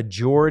with the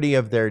majority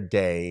of their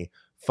day,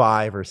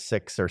 5 or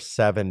 6 or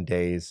 7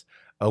 days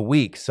a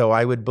week. So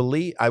I would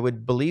believe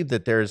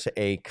that there's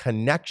a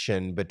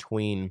connection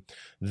between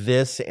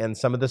this and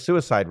some of the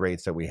suicide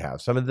rates that we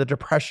have, some of the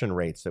depression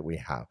rates that we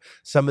have,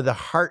 some of the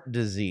heart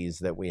disease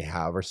that we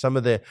have, or some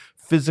of the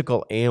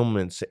physical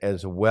ailments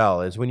as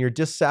well. As when you're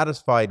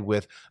dissatisfied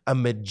with a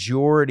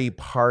majority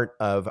part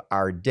of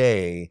our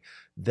day,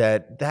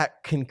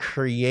 that can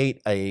create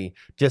a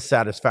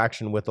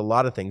dissatisfaction with a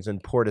lot of things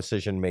and poor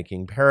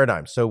decision-making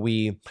paradigms. So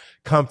we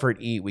comfort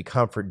eat, we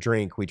comfort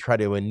drink, we try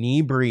to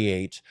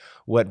inebriate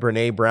what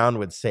Brene Brown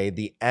would say,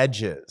 the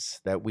edges,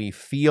 that we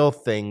feel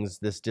things,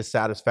 this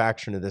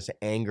dissatisfaction or this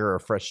anger or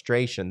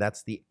frustration,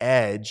 that's the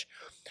edge,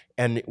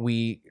 and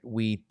we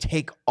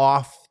take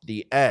off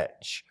the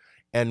edge.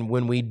 And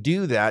when we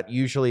do that,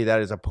 usually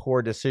that is a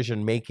poor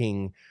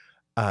decision-making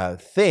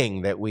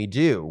thing that we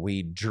do.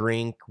 We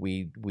drink,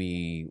 we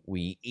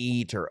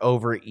eat or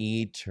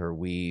overeat, or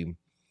we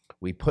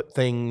put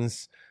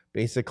things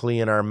basically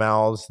in our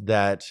mouths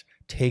that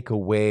take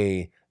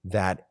away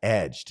that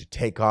edge, to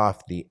take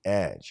off the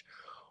edge.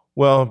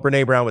 Well,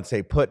 Brene Brown would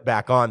say, put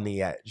back on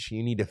the edge.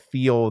 You need to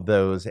feel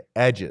those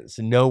edges,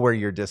 know where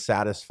you're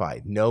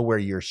dissatisfied, know where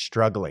you're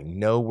struggling,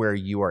 know where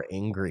you are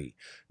angry,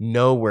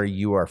 know where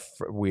you are,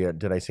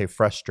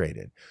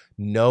 frustrated,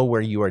 know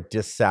where you are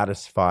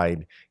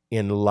dissatisfied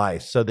in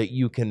life, so that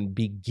you can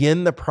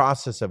begin the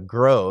process of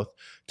growth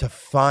to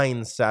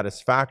find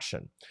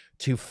satisfaction,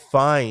 to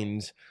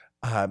find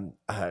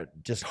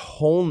just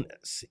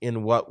wholeness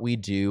in what we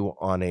do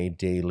on a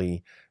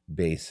daily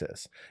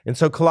basis. And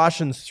so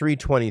Colossians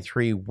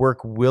 3:23, work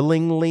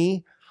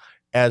willingly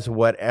at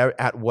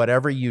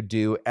whatever you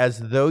do, as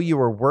though you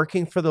were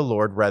working for the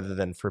Lord rather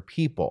than for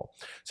people.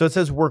 So it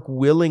says work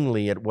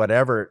willingly at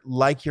whatever,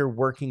 like you're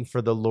working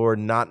for the Lord,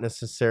 not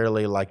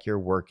necessarily like you're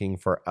working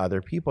for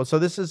other people. So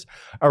this is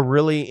a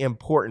really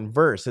important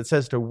verse. It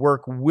says to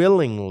work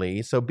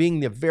willingly. So being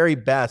the very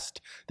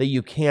best that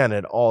you can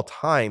at all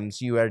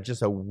times, you are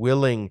just a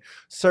willing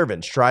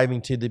servant,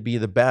 striving to be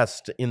the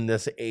best in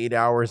this 8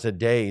 hours a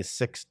day,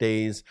 6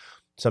 days,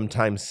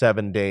 sometimes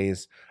 7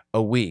 days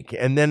a week.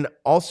 And then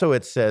also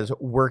it says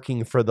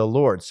working for the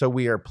Lord. So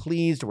we are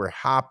pleased, we're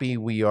happy,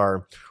 we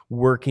are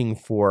working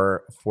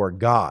for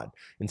God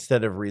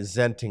instead of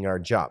resenting our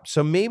job.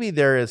 So maybe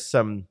there is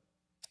some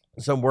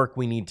work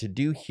we need to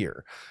do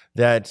here,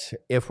 that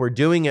if we're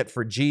doing it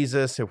for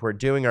Jesus, if we're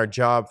doing our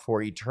job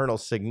for eternal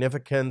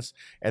significance,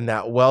 and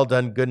that well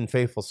done, good and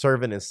faithful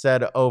servant is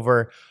said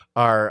over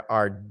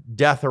our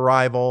death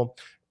arrival,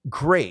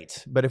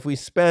 great. But if we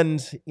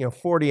spend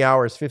 40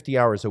 hours, 50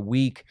 hours a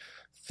week,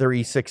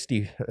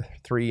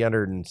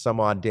 300 and some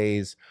odd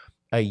days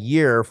a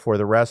year for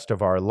the rest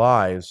of our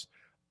lives,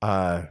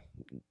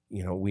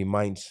 we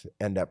might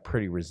end up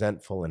pretty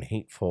resentful and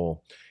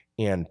hateful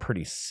and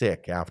pretty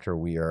sick after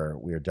we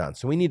are done.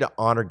 So we need to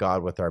honor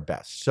God with our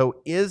best.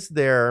 So is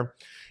there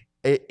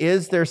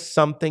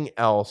something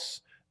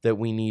else that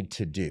we need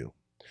to do?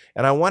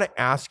 And I want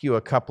to ask you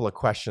a couple of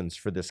questions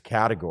for this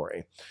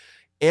category.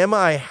 Am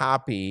I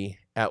happy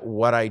at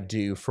what I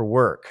do for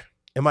work?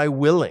 Am I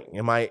willing?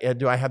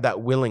 Do I have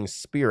that willing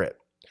spirit?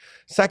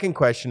 Second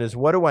question is,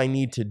 what do I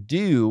need to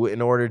do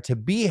in order to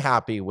be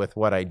happy with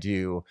what I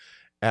do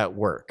at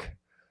work?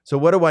 So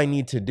what do I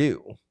need to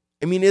do?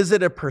 I mean, is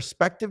it a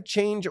perspective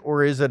change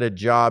or is it a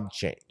job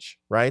change,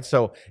 right?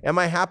 So am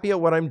I happy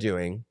at what I'm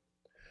doing?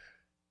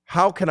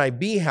 How can I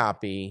be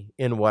happy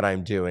in what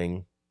I'm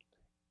doing?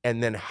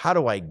 And then how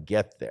do I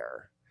get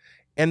there?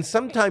 And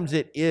sometimes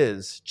it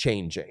is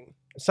changing.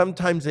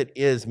 Sometimes it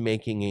is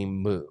making a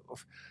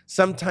move.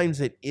 Sometimes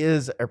it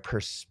is a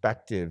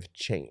perspective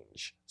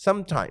change.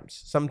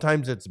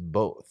 Sometimes it's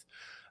both.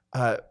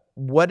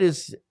 What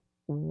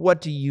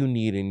do you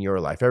need in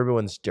your life?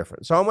 Everyone's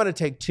different. So I want to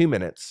take 2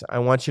 minutes. I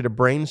want you to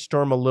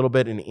brainstorm a little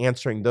bit in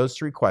answering those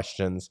 3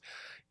 questions.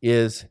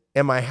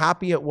 Am I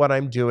happy at what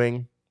I'm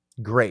doing?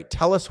 Great.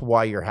 Tell us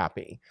why you're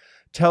happy.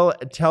 Tell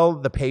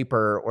the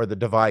paper or the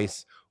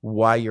device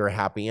why you're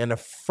happy and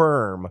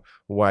affirm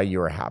why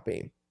you're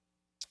happy.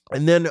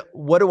 And then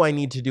what do I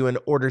need to do in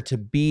order to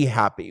be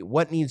happy?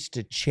 What needs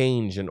to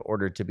change in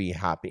order to be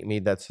happy?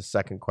 Maybe that's the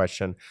second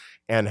question.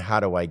 And how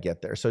do I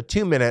get there? So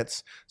 2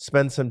 minutes,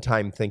 spend some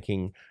time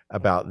thinking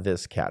about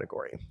this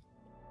category.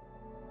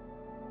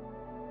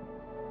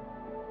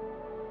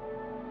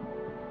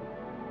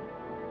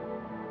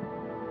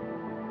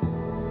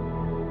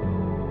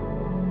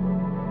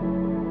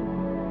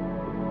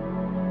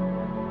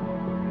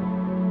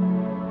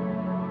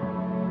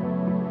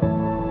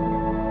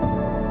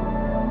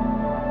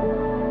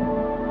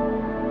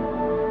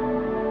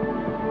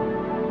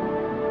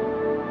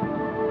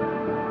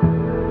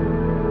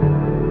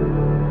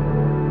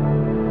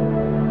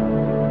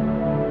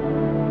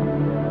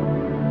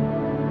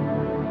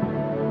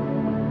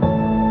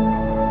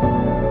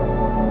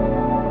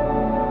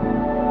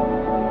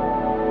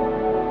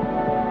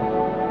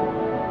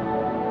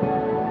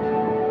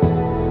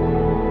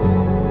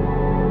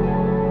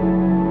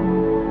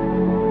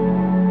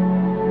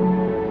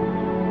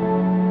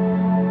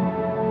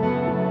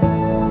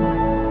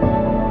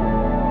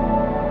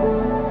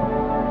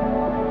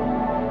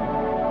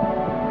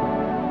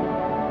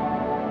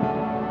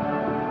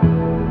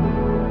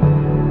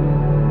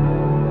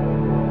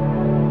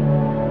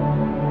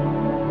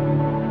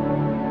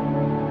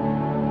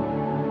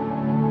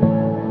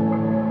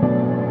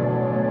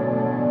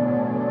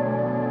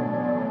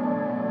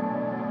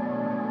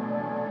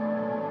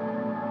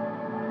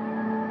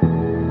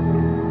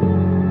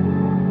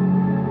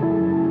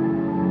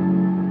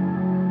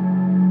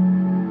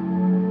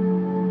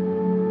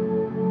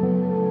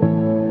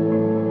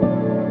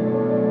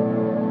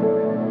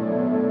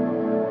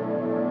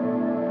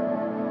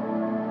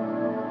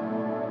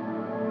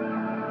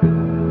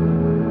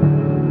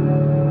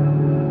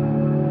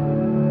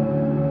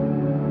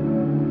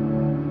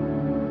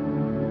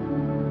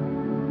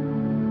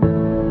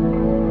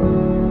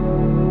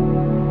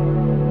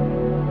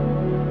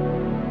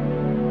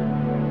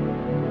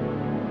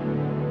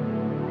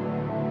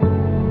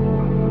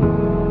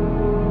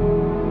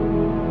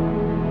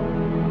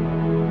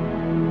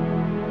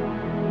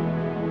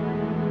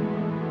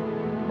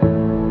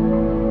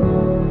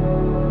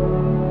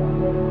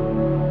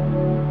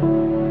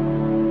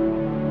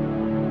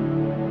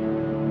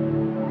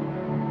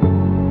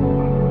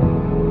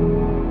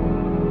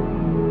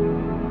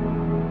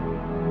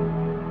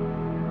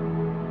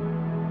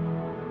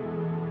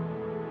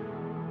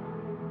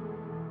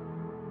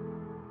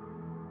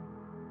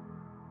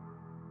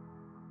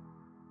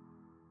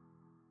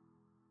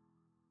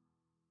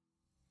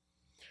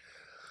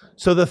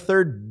 So the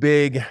third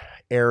big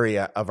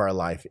area of our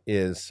life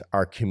is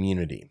our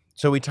community.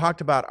 So we talked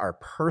about our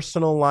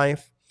personal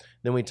life,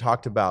 then we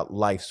talked about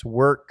life's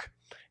work,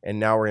 and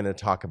now we're going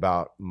to talk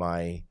about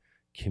my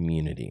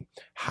community.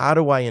 How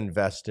do I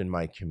invest in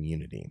my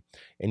community?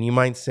 And you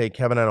might say,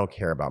 Kevin, I don't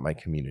care about my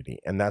community.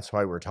 And that's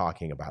why we're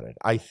talking about it.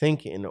 I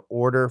think in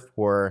order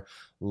for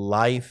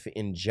life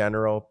in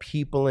general,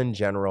 people in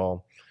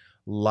general,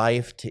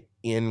 life to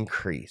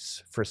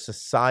increase, for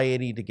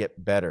society to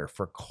get better,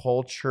 for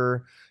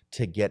culture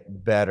to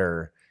get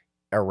better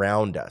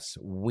around us,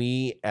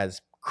 we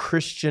as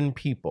Christian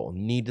people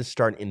need to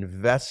start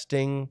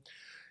investing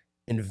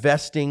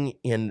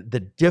in the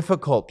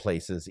difficult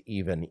places,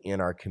 even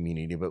in our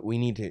community, but we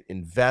need to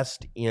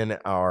invest in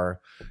our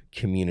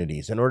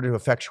communities. In order to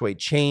effectuate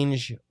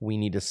change, we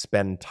need to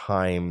spend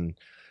time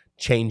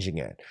changing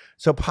it.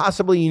 So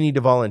possibly you need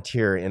to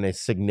volunteer in a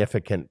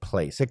significant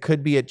place. It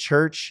could be at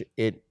church,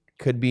 it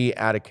could be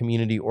at a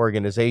community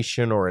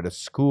organization or at a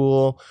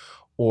school,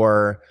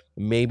 or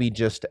maybe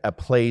just a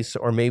place,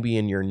 or maybe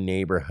in your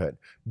neighborhood.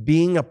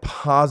 Being a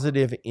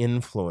positive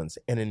influence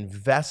and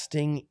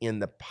investing in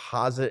the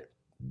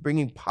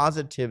bringing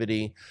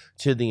positivity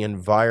to the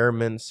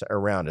environments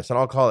around us. And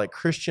I'll call it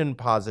Christian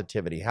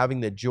positivity, having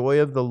the joy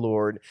of the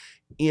Lord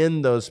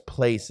in those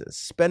places,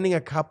 spending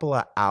a couple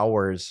of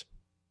hours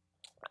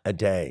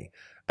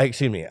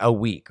a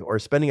week, or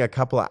spending a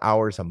couple of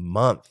hours a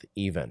month,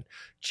 even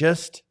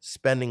just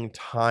spending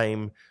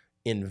time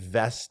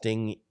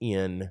investing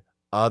in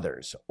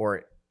others,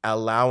 or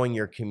allowing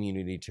your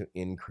community to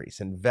increase,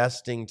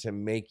 investing to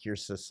make your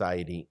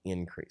society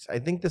increase. I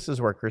think this is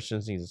where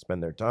Christians need to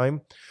spend their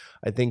time.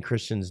 I think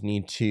Christians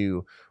need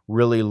to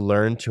really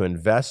learn to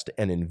invest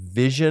and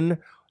envision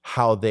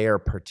how they are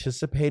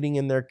participating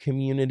in their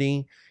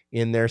community,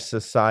 in their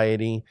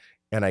society.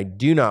 And I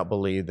do not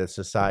believe that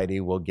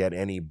society will get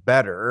any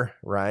better,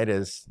 right?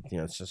 As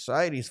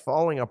society's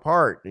falling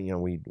apart.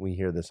 We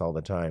hear this all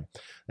the time.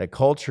 That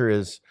culture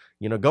is,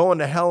 going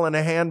to hell in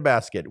a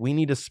handbasket. We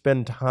need to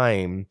spend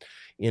time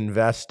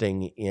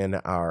investing in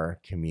our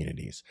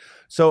communities.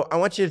 So I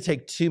want you to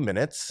take 2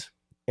 minutes,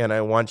 and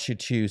I want you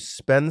to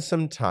spend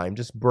some time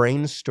just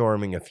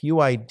brainstorming a few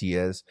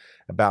ideas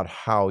about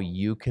how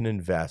you can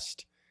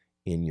invest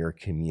in your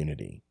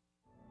community.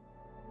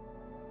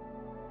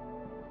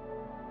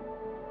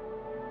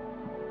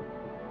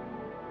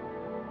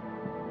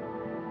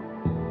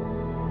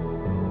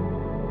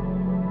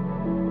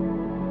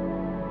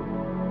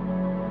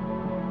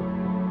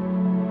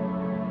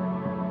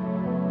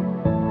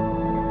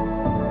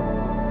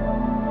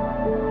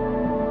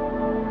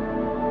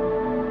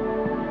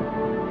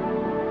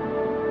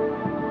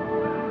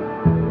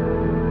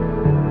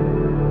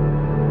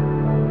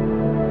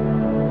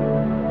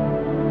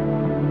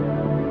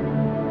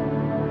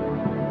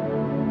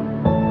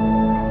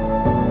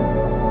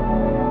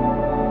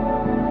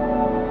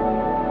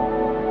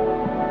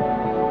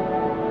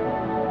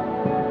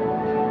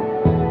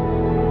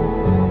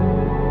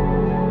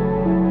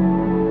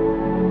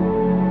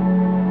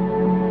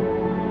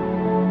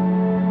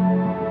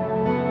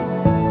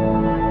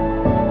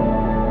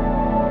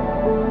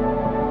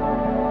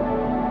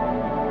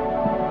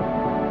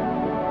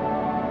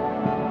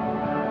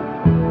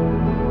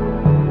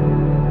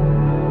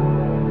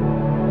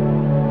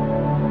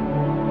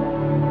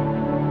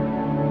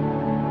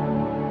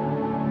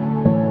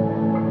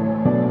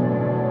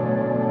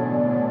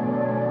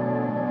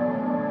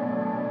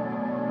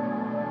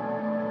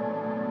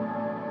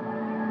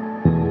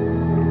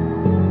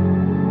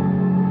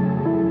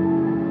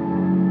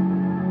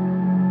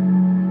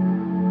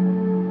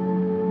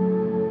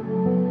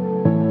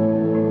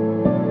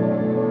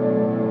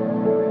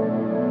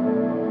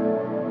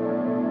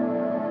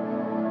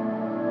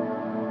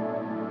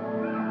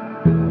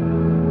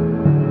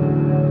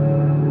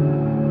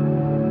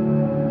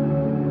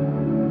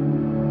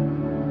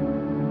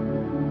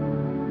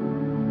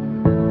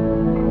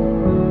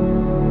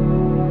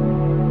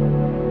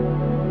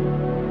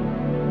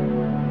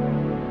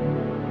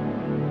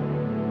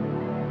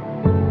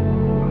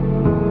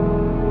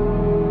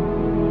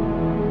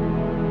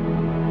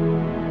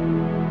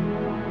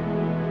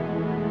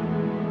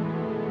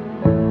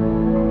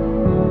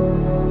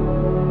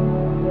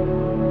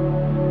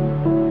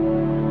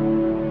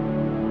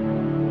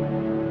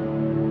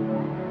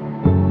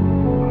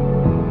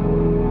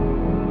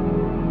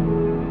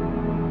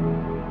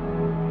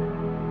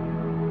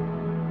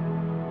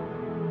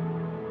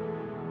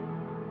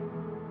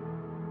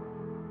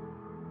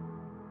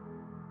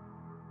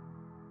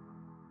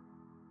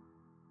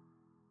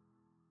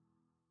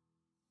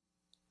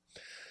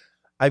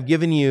 I've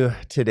given you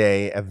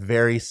today a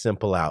very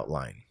simple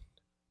outline: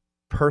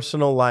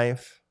 personal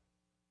life,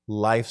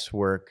 life's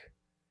work,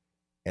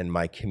 and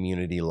my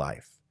community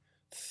life.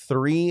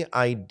 3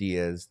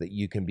 ideas that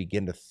you can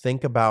begin to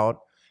think about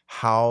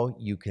how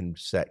you can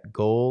set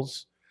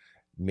goals.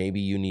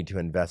 Maybe you need to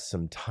invest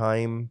some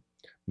time.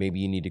 Maybe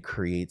you need to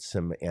create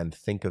some and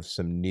think of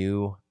some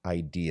new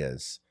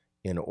ideas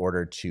in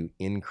order to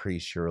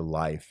increase your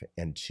life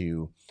and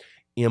to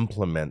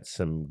implement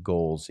some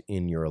goals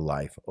in your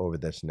life over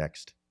this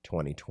next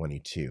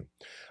 2022.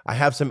 I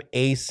have some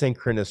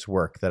asynchronous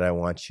work that I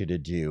want you to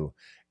do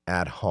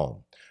at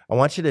home. I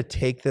want you to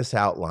take this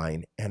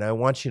outline and I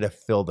want you to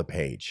fill the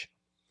page.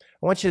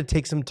 I want you to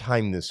take some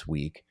time this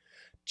week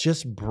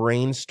just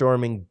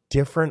brainstorming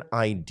different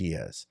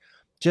ideas.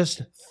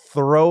 Just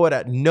throw it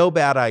at, no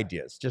bad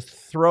ideas. Just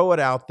throw it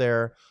out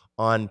there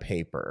on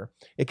paper.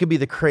 It could be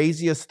the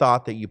craziest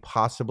thought that you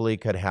possibly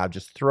could have.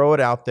 Just throw it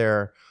out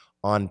there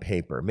on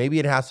paper. Maybe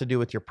it has to do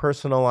with your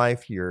personal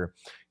life, your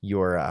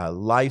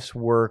life's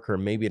work, or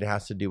maybe it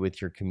has to do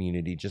with your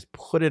community. Just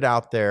put it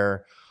out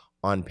there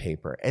on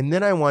paper. And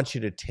then I want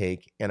you to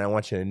take and I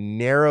want you to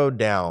narrow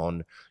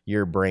down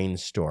your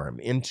brainstorm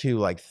into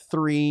like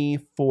 3,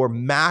 4,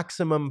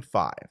 maximum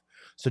 5.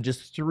 So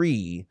just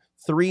three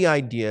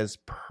ideas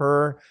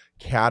per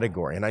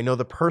category. And I know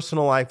the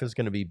personal life is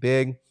going to be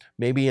big.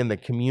 Maybe in the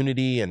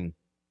community and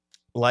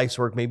life's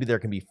work, maybe there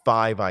can be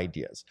 5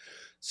 ideas.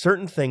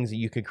 Certain things that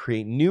you could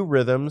create new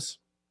rhythms,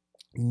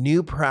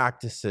 new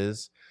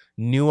practices,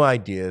 new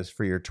ideas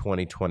for your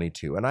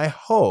 2022. And I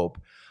hope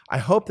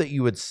that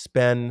you would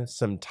spend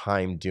some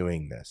time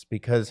doing this,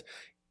 because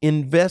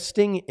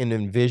investing in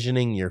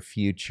envisioning your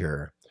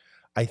future,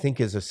 I think,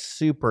 is a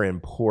super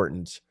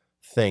important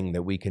thing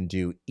that we can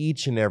do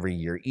each and every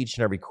year, each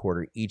and every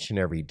quarter, each and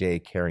every day,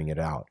 carrying it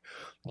out.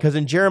 Because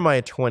in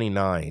Jeremiah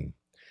 29,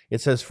 it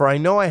says, "For I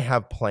know I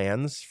have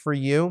plans for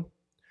you.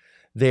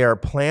 They are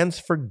plans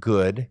for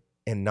good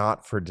and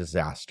not for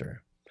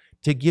disaster,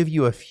 to give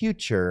you a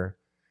future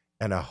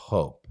and a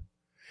hope."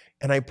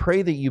 And I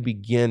pray that you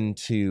begin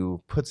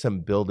to put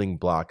some building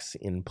blocks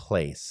in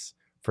place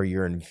for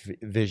your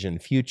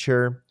envisioned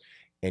future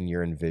and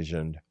your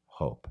envisioned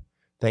hope.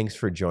 Thanks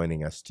for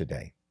joining us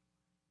today.